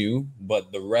 that's new,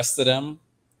 but the rest of them,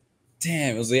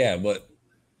 damn, it was But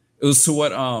it was to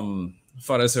what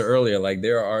Father said earlier. Like,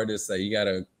 there are artists that you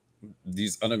gotta,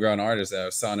 these underground artists that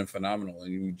are sounding phenomenal,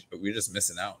 and we're just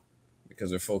missing out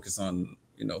because we're focused on,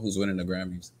 you know, who's winning the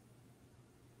Grammys.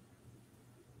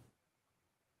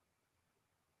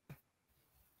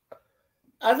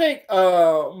 I think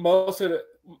most of the,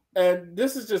 and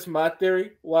this is just my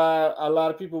theory, why a lot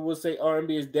of people would say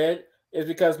R&B is dead, is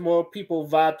because more people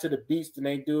vibe to the beats than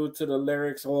they do to the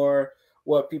lyrics or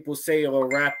what people say or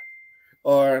rap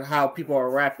or how people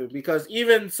are rapping. Because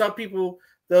even some people,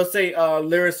 they'll say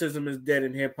lyricism is dead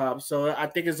in hip hop. So I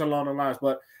think it's along the lines.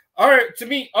 But to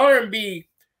me, R&B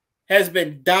has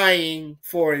been dying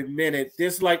for a minute.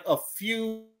 There's like a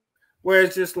few where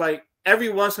it's just like every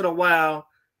once in a while,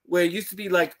 where it used to be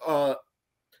like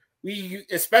we,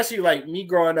 especially like me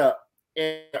growing up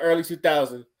in the early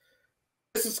 2000s,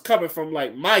 this is coming from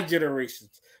like my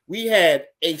generations. We had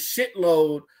a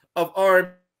shitload of R&B,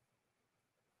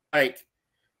 like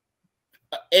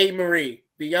A. Marie,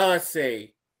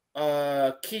 Beyonce,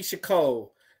 Keisha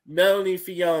Cole, Melanie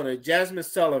Fiona, Jasmine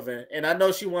Sullivan, and I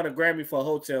know she won a Grammy for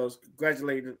Hotels.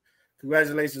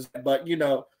 Congratulations! But you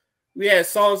know, we had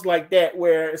songs like that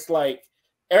where it's like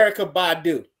Erykah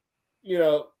Badu. You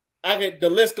know, the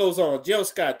list goes on. Jill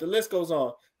Scott, the list goes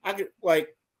on. I could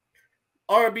like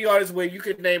R&B artists where you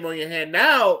could name on your hand.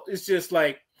 Now it's just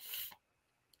like,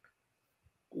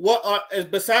 what are,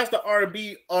 besides the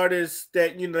R&B artists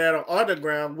that you know that are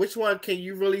underground, which one can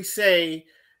you really say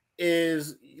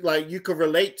is like you could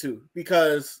relate to?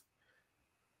 Because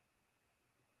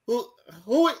who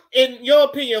in your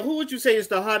opinion, who would you say is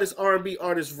the hottest R&B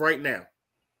artist right now?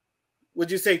 Would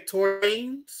you say Tory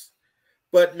Lanez?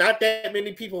 But not that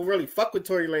many people really fuck with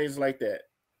Tory Lanez like that.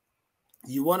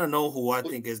 You want to know who I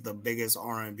think is the biggest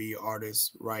R&B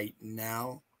artist right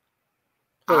now?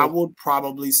 I would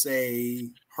probably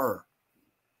say her.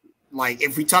 Like,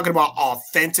 if we're talking about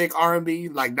authentic R&B,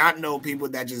 like not know people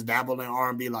that just dabble in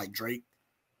R&B like Drake,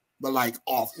 but like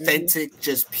authentic,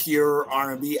 just pure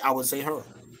R&B, I would say her.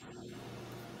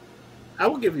 I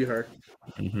would give you her.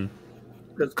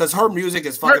 Because her music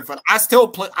is fucking fun. I still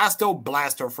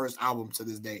blast her first album to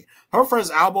this day. Her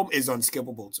first album is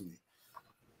unskippable to me.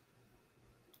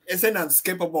 It's an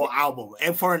unskippable album.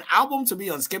 And for an album to be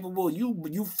unskippable,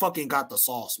 you fucking got the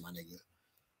sauce, my nigga.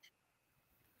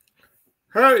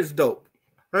 Her is dope.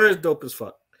 Her is dope as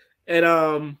fuck.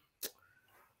 And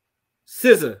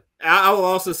SZA. I will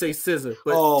also say SZA.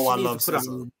 But I love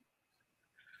SZA.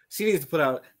 She needs to put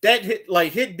out that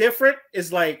hit different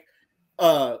is like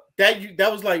that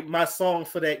was like my song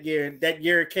for that year. That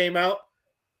year it came out,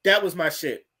 that was my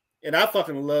shit. And I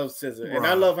fucking love SZA. And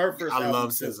I love her first album. I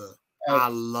love SZA. I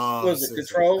love SZA.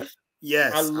 Control?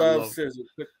 Yes. I love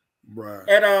SZA. Bruh.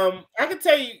 And I can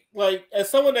tell you, like, as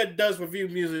someone that does review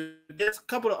music, there's a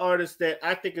couple of artists that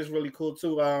I think is really cool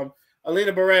too.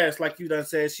 Alina Baraz, like you done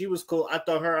said, she was cool. I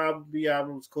thought her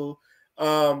album was cool.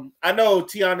 I know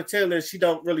Tiana Taylor, she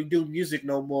don't really do music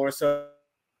no more, so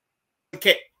I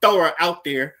can't throw her out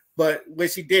there. But when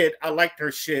she did, I liked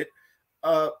her shit.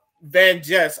 Van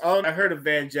Jess, I heard of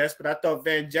Van Jess, but I thought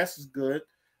Van Jess is good.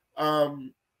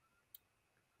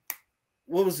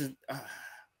 What was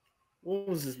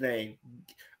his name?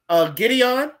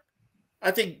 Gideon.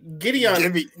 I think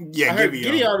Gideon.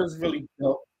 Gideon is really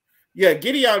dope. Yeah,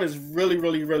 Gideon is really,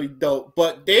 really, really dope.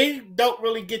 But they don't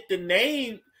really get the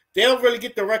name. They don't really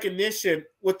get the recognition,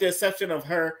 with the exception of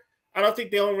her. I don't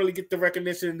think they don't really get the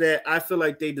recognition that I feel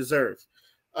like they deserve.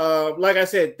 Like I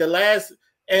said,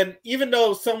 and even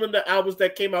though some of the albums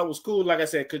that came out was cool, like I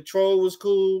said, Control was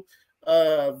cool.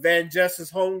 Van Jess's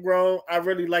Homegrown, I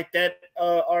really like that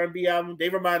R&B album. They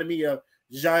reminded me of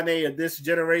Zhané of this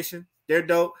generation. They're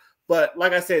dope. But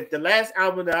like I said, the last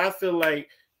album that I feel like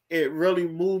it really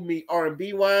moved me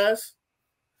R&B wise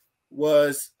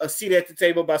was A Seat at the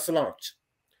Table by Solange.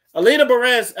 Alina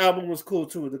Baraz's album was cool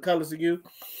too. The Colors of You,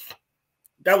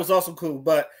 that was also cool.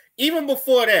 But even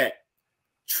before that,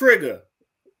 Trigger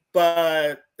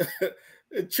by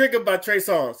Trey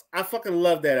Songz. I fucking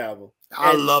love that album.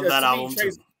 I love that album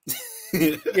too.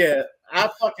 Yeah, I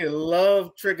fucking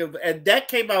love Trigger. And that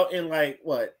came out in like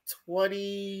what,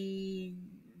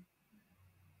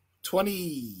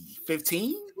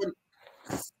 2015?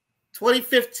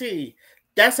 2015.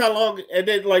 That's how long. And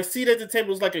then like Seat at the Table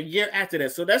was like a year after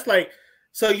that. So that's like,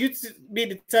 so you mean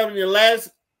to tell me the last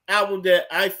album that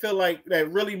I feel like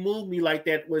that really moved me like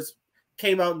that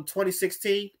came out in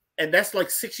 2016, and that's like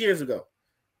 6 years ago.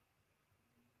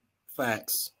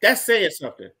 Facts. That's saying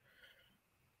something.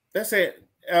 That's it.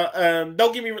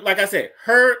 Don't get me, like I said,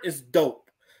 Her is dope,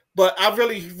 but I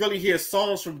really, really hear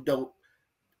songs from her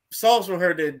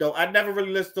that are dope. I never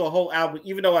really listened to a whole album,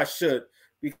 even though I should,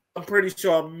 because I'm pretty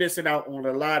sure I'm missing out on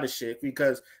a lot of shit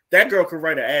because that girl could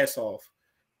write her ass off.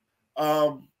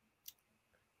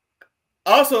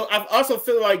 Also, I also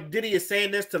feel like Diddy is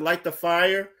saying this to light the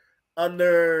fire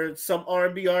under some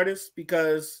R&B artists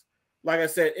because, like I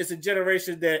said, it's a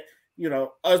generation that, you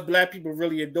know, us black people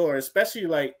really adore, especially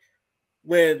like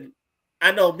when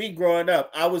I know me growing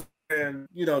up, I was in,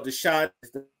 you know, the Shots,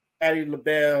 the Patti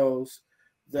LaBelle's,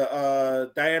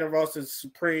 the Diana Ross's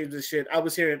Supremes and shit. I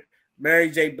was hearing Mary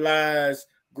J. Blige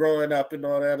growing up and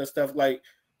all that other stuff, like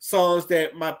songs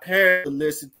that my parents would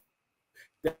listen to.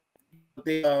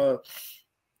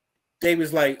 They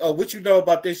was like, "Oh, what you know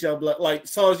about this young blood?" Like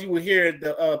songs you would hear at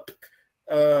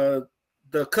the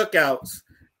cookouts,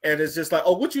 and it's just like,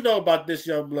 "Oh, what you know about this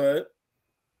young blood?"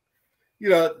 You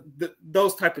know,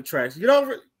 those type of tracks. You don't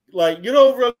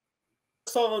really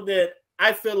song that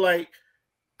I feel like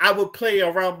I would play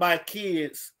around my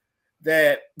kids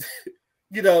that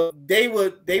you know they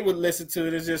would listen to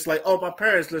it. It's just like, "Oh, my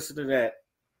parents listen to that."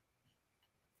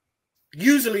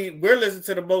 Usually, we're listening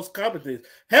to the most common things.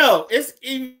 Hell, it's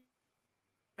even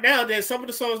now that some of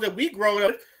the songs that we grow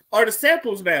up are the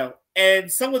samples now, and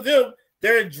some of them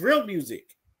they're in drill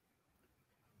music.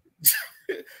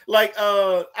 Like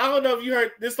I don't know if you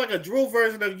heard this, like a drill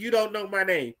version of "You Don't Know My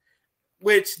Name,"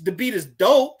 which the beat is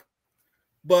dope,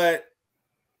 but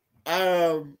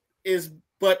at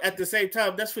the same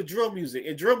time that's for drill music,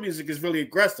 and drill music is really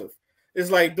aggressive. It's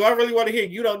like, do I really want to hear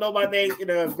 "You Don't Know My Name" in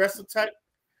an aggressive type?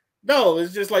 No,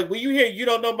 it's just like when you hear "You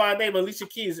Don't Know My Name," Alicia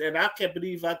Keys, and I can't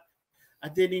believe I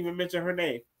didn't even mention her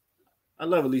name. I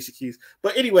love Alicia Keys.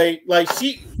 But anyway, like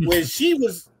when she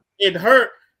was in her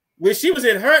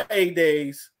A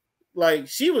days, like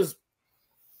she was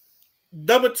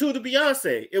number 2 to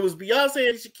Beyonce. It was Beyonce and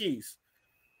Alicia Keys.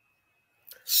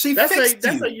 That's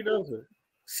how you know her.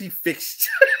 She fixed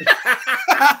you.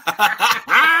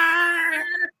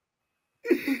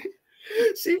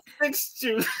 She fixed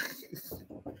you.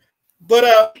 But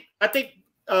I think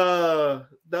the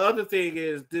other thing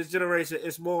is this generation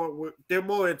is they're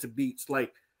more into beats.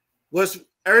 Like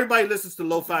everybody listens to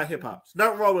lo-fi hip-hop. It's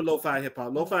not wrong with lo-fi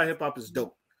hip-hop. Lo-fi hip-hop is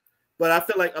dope. But I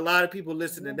feel like a lot of people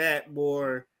listen to that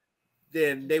more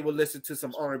than they will listen to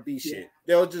some R&B shit.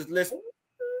 They'll just listen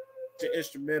to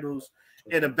instrumentals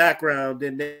in the background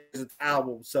than there's an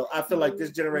album. So I feel like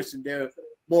this generation, they're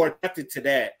more attracted to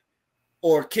that.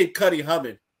 Or Kid Cudi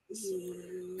humming.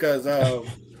 Because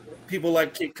people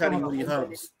like Kid Cudi when he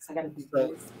hums.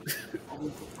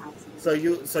 So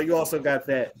you also got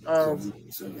that.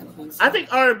 I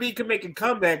think R&B can make a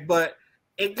comeback, but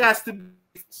it got to be,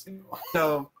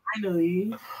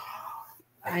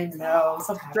 I know.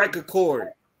 Strike a chord.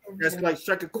 That's like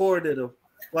strike a chord in them.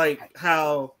 Like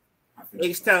how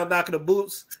H-Town knocking the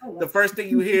boots. The first thing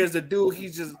you hear is the dude,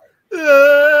 he's just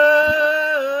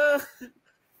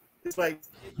it's like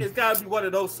it's gotta be one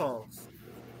of those songs.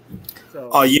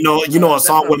 So, you know a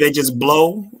song where they just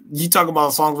blow. You talk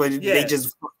about songs where they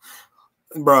just,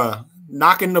 bruh,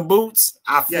 knocking the boots.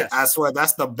 I swear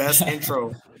that's the best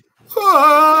intro.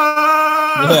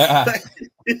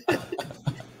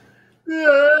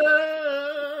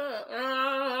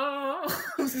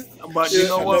 But you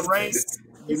know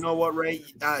what, Ray?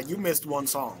 You missed one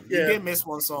song. You did miss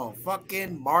one song.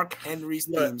 Fucking Mark Henry's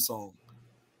theme song.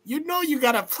 You know you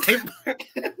gotta play Mark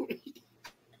Henry.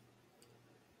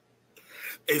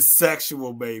 It's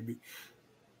sexual, baby.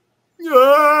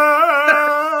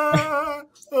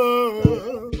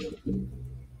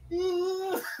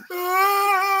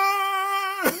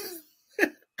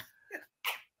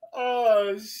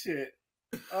 Oh shit.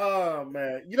 Oh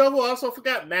man. You know who I also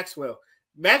forgot? Maxwell.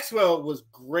 Maxwell was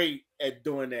great at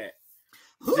doing that.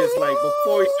 Just like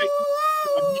before he said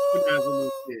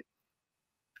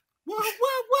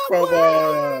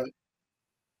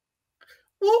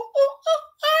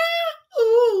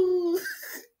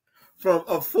from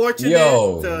Unfortunate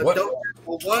to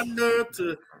Don't Wonder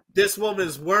to This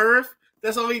Woman's Worth.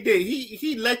 That's all he did.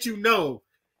 He let you know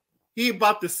he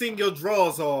about to sing your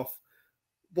drawers off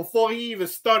before he even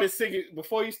started singing,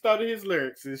 before he started his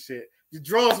lyrics and shit. The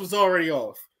drawers was already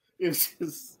off. It was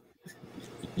just...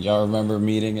 Y'all remember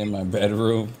meeting in my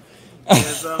bedroom?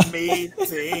 There's a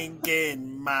meeting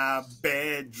in my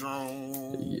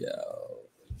bedroom. Yo.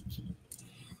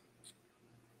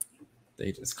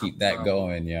 They just keep that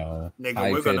going, yo.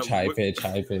 Nigga,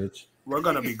 high pitch. We're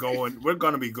gonna be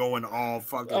going all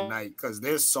fucking night because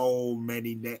there's so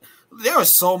many. There are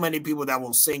so many people that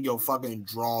will sing your fucking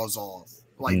draws off,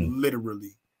 like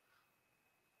literally.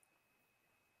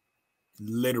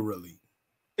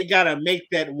 They gotta make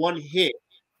that one hit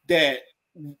that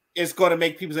is gonna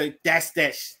make people say, "That's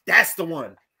the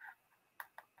one."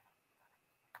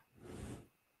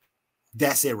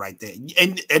 That's it right there.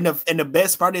 And the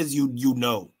best part is you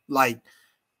know, like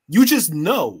you just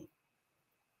know.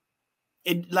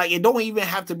 It don't even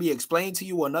have to be explained to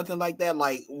you or nothing like that.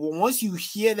 Like once you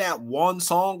hear that one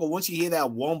song or once you hear that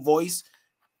one voice,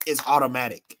 it's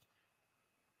automatic.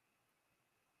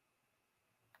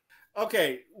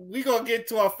 Okay, we're gonna get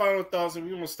to our final thoughts and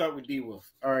we're gonna start with D-Wolf.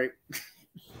 All right.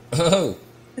 Oh,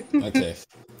 okay.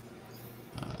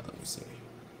 Let me see.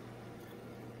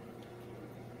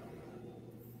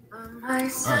 All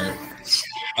right.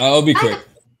 I'll be quick.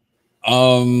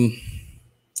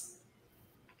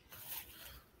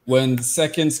 When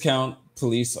seconds count,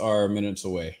 police are minutes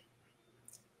away.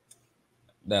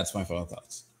 That's my final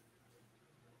thoughts.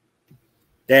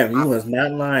 Damn, you was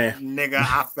not lying. Nigga,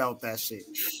 I felt that shit.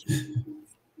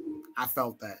 I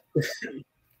felt that.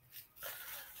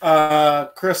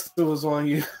 Crystal was on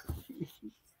you.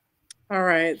 All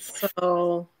right,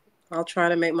 so I'll try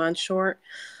to make mine short.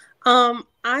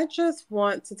 I just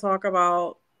want to talk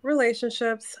about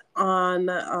relationships on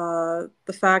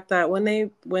the fact that when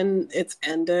it's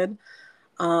ended,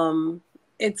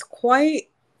 it's quite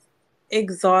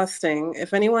exhausting.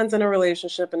 If anyone's in a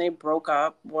relationship and they broke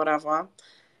up, whatever,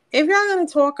 if you're going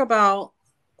to talk about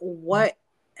what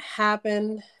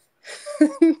happened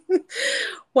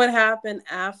what happened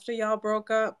after y'all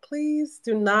broke up, please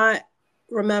do not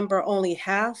remember only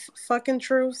half fucking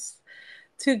truths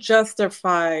to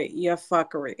justify your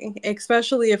fuckery,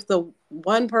 especially if the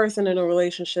one person in a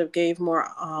relationship gave more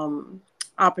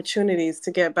opportunities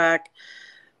to get back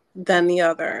than the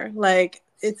other. Like,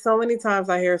 it's so many times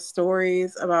I hear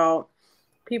stories about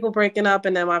people breaking up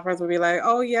and then my friends will be like,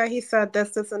 oh yeah, he said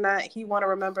this and that, he want to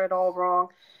remember it all wrong.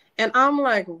 And I'm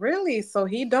like, really? So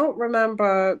he don't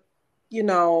remember,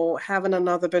 having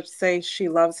another bitch say she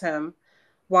loves him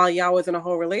while y'all was in a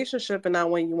whole relationship, and now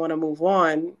when you want to move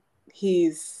on,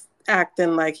 he's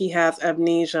acting like he has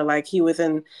amnesia, like he was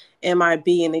in MIB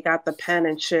and he got the pen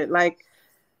and shit. Like,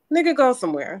 nigga, go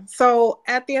somewhere. So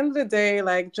at the end of the day,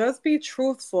 like, just be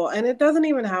truthful. And it doesn't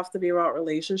even have to be about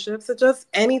relationships. It's just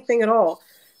anything at all.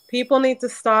 People need to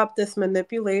stop this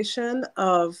manipulation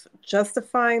of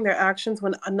justifying their actions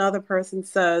when another person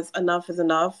says enough is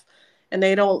enough. And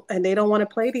they don't want to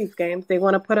play these games. They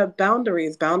want to put up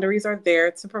boundaries. Boundaries are there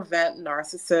to prevent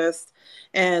narcissists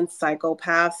and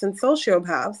psychopaths and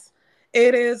sociopaths.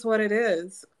 It is what it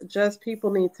is. Just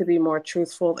people need to be more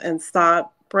truthful and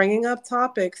stop bringing up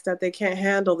topics that they can't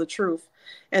handle the truth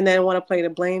and then want to play the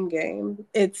blame game.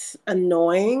 It's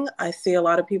annoying. I see a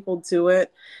lot of people do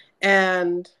it.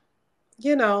 And,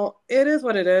 it is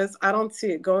what it is. I don't see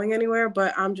it going anywhere,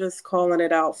 but I'm just calling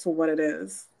it out for what it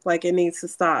is. Like, it needs to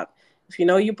stop. If you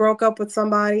know you broke up with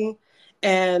somebody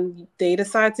and they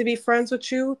decide to be friends with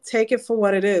you, take it for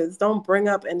what it is. Don't bring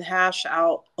up and hash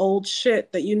out old shit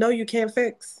that you can't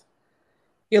fix.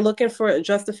 You're looking for a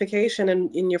justification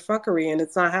in your fuckery and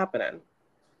it's not happening.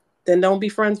 Then don't be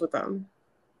friends with them.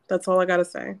 That's all I got to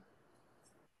say.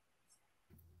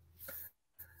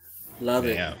 Love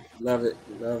it. Love it.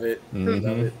 Love it. Mm-hmm.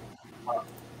 Love it.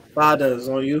 Father is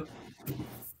on you.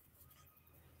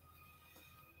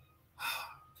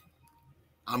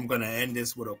 I'm going to end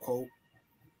this with a quote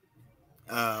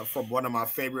from one of my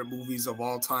favorite movies of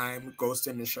all time, Ghost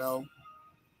in the Shell.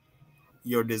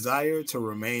 Your desire to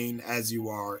remain as you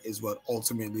are is what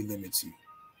ultimately limits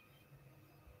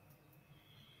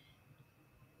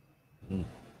you.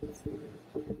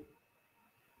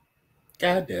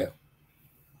 God damn.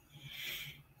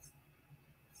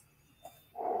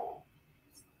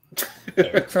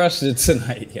 Crushed it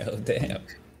tonight, yo. Damn.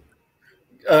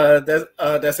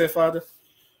 That's it, Father?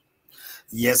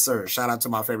 Yes, sir. Shout out to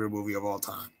my favorite movie of all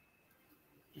time.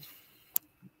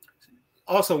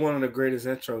 Also one of the greatest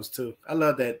intros, too. I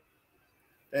love that.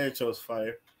 That intro's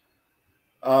fire.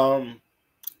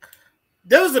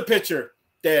 There was a picture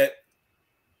that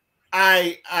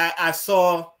I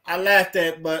saw, I laughed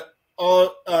at, but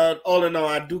all in all,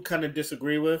 I do kind of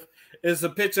disagree with. It's a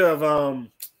picture of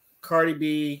Cardi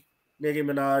B, Nicki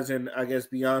Minaj, and I guess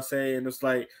Beyonce, and it's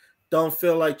like, don't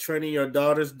feel like training your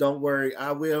daughters. Don't worry,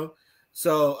 I will.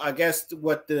 So I guess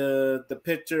what the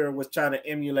picture was trying to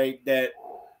emulate that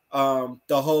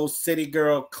the whole city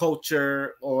girl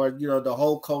culture, or the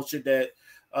whole culture that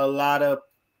a lot of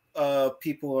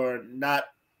people are not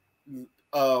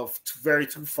very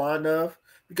too fond of,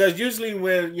 because usually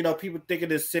when people think of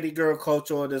this city girl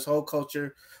culture or this whole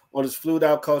culture or this flued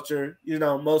out culture,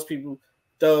 most people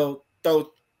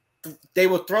they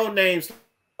will throw names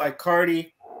like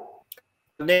Cardi.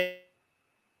 I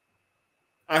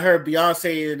heard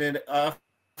Beyonce and then I've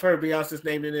heard Beyonce's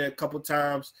name in it a couple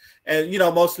times, and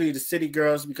mostly the city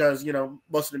girls because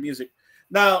most of the music.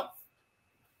 Now,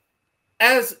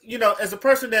 as as a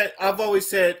person that I've always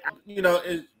said,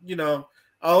 I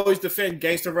always defend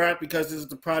gangster rap because it's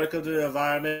the product of the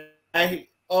environment. I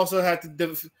also have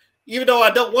to, even though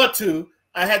I don't want to,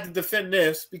 I had to defend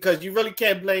this because you really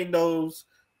can't blame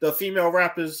the female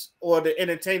rappers or the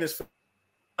entertainers for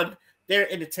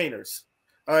they're entertainers.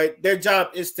 All right, their job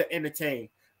is to entertain,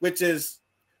 which is,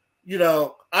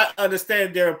 I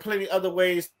understand there are plenty other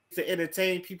ways to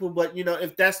entertain people, but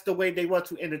if that's the way they want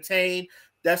to entertain,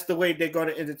 that's the way they're going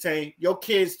to entertain. Your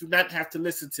kids do not have to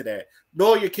listen to that,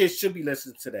 nor your kids should be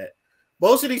listening to that.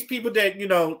 Most of these people that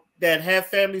that have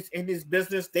families in this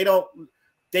business, they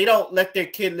don't let their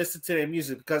kid listen to their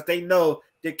music because they know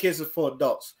their kids are for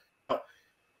adults.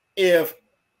 If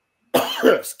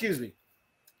excuse me,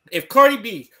 if Cardi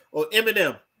B or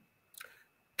Eminem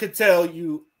could tell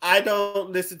you, I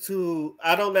don't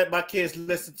let my kids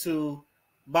listen to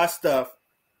my stuff,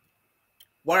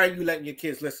 why are you letting your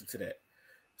kids listen to that?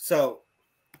 So,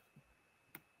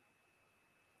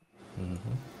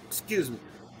 excuse me.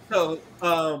 So,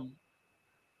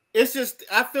 it's just,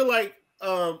 I feel like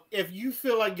if you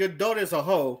feel like your daughter's a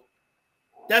hoe,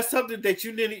 that's something that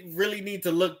you really need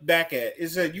to look back at.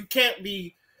 Is that you can't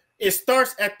be, it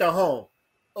starts at the home,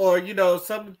 or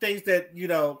some things that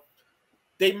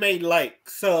they may like.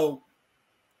 So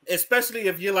especially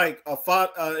if you're like a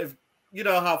father, if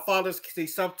how fathers, they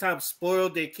sometimes spoil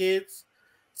their kids.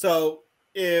 So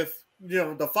if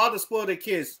the father spoiled their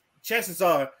kids, chances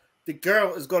are the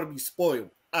girl is going to be spoiled.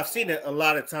 I've seen it a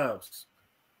lot of times.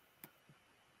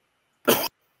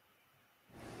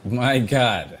 My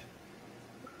God.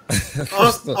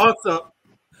 Also,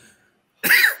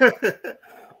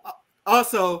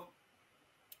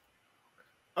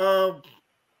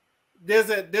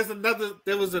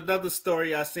 there was another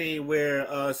story I seen where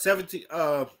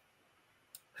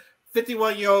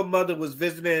 51-year-old mother was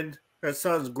visiting her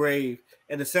son's grave,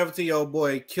 and the 17-year-old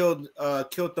boy killed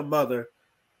the mother,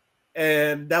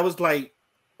 and that was like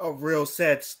a real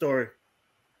sad story.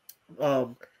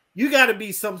 You got to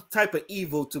be some type of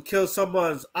evil to kill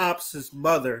someone's op's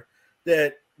mother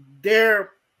that they're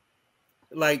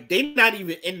not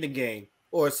even in the game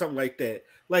or something like that.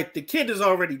 Like, the kid is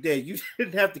already dead. You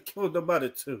didn't have to kill the mother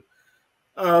too.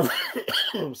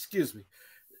 Excuse me.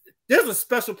 There's a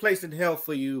special place in hell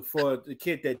for you for the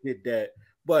kid that did that.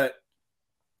 But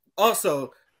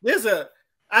also,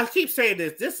 I keep saying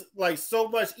this like so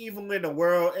much evil in the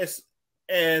world,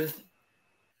 and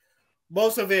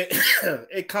most of it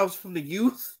it comes from the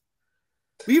youth.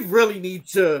 We really need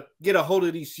to get a hold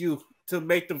of these youth to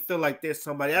make them feel like there's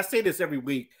somebody. I say this every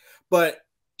week, but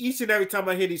each and every time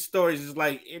I hear these stories, it's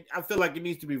like I feel like it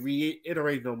needs to be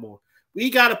reiterated no more. We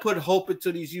got to put hope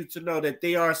into these youth to know that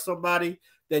they are somebody,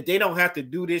 that they don't have to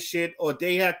do this shit, or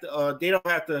they don't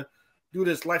have to do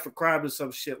this life of crime or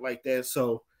some shit like that.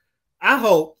 So I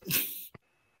hope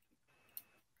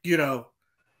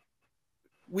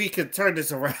we can turn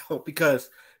this around because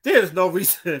there's no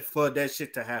reason for that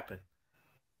shit to happen.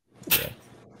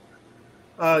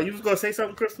 You was gonna say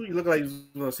something, Crystal? You look like you was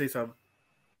gonna say something.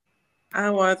 I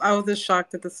was just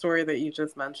shocked at the story that you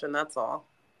just mentioned. That's all.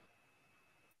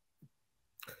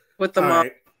 With the mom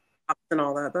and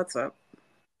all that. That's it.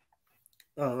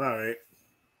 Oh, all right.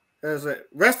 That's it.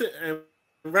 Rest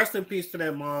in peace to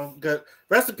that mom.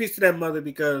 Rest in peace to that mother,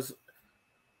 because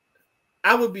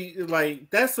I would be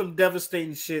like, that's some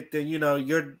devastating shit that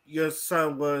your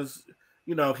son was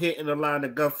hit in the line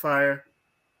of gunfire,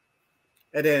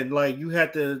 and then like you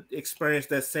had to experience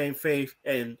that same fate.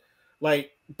 And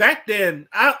like back then,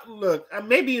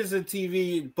 maybe it's in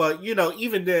TV, but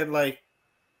even then, like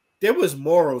there was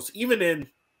morals. Even in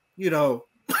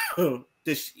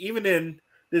even in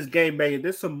this game, man,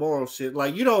 there's some moral shit.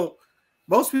 Like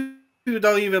most people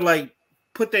don't even like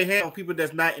put their hand on people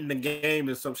that's not in the game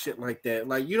and some shit like that.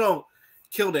 Like you don't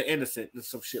kill the innocent and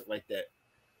some shit like that.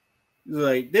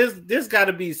 Like there's got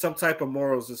to be some type of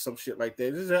morals and some shit like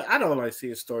that. I don't like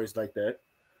seeing stories like that.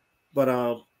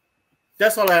 But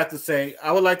that's all I have to say.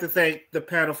 I would like to thank the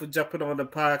panel for jumping on the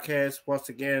podcast once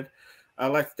again. I'd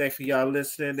like to thank for y'all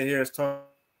listening to hear us talk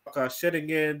our shit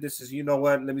again. This is You Know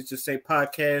What? Let me just say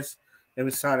podcast, and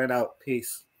we're signing out.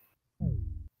 Peace.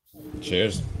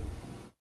 Cheers.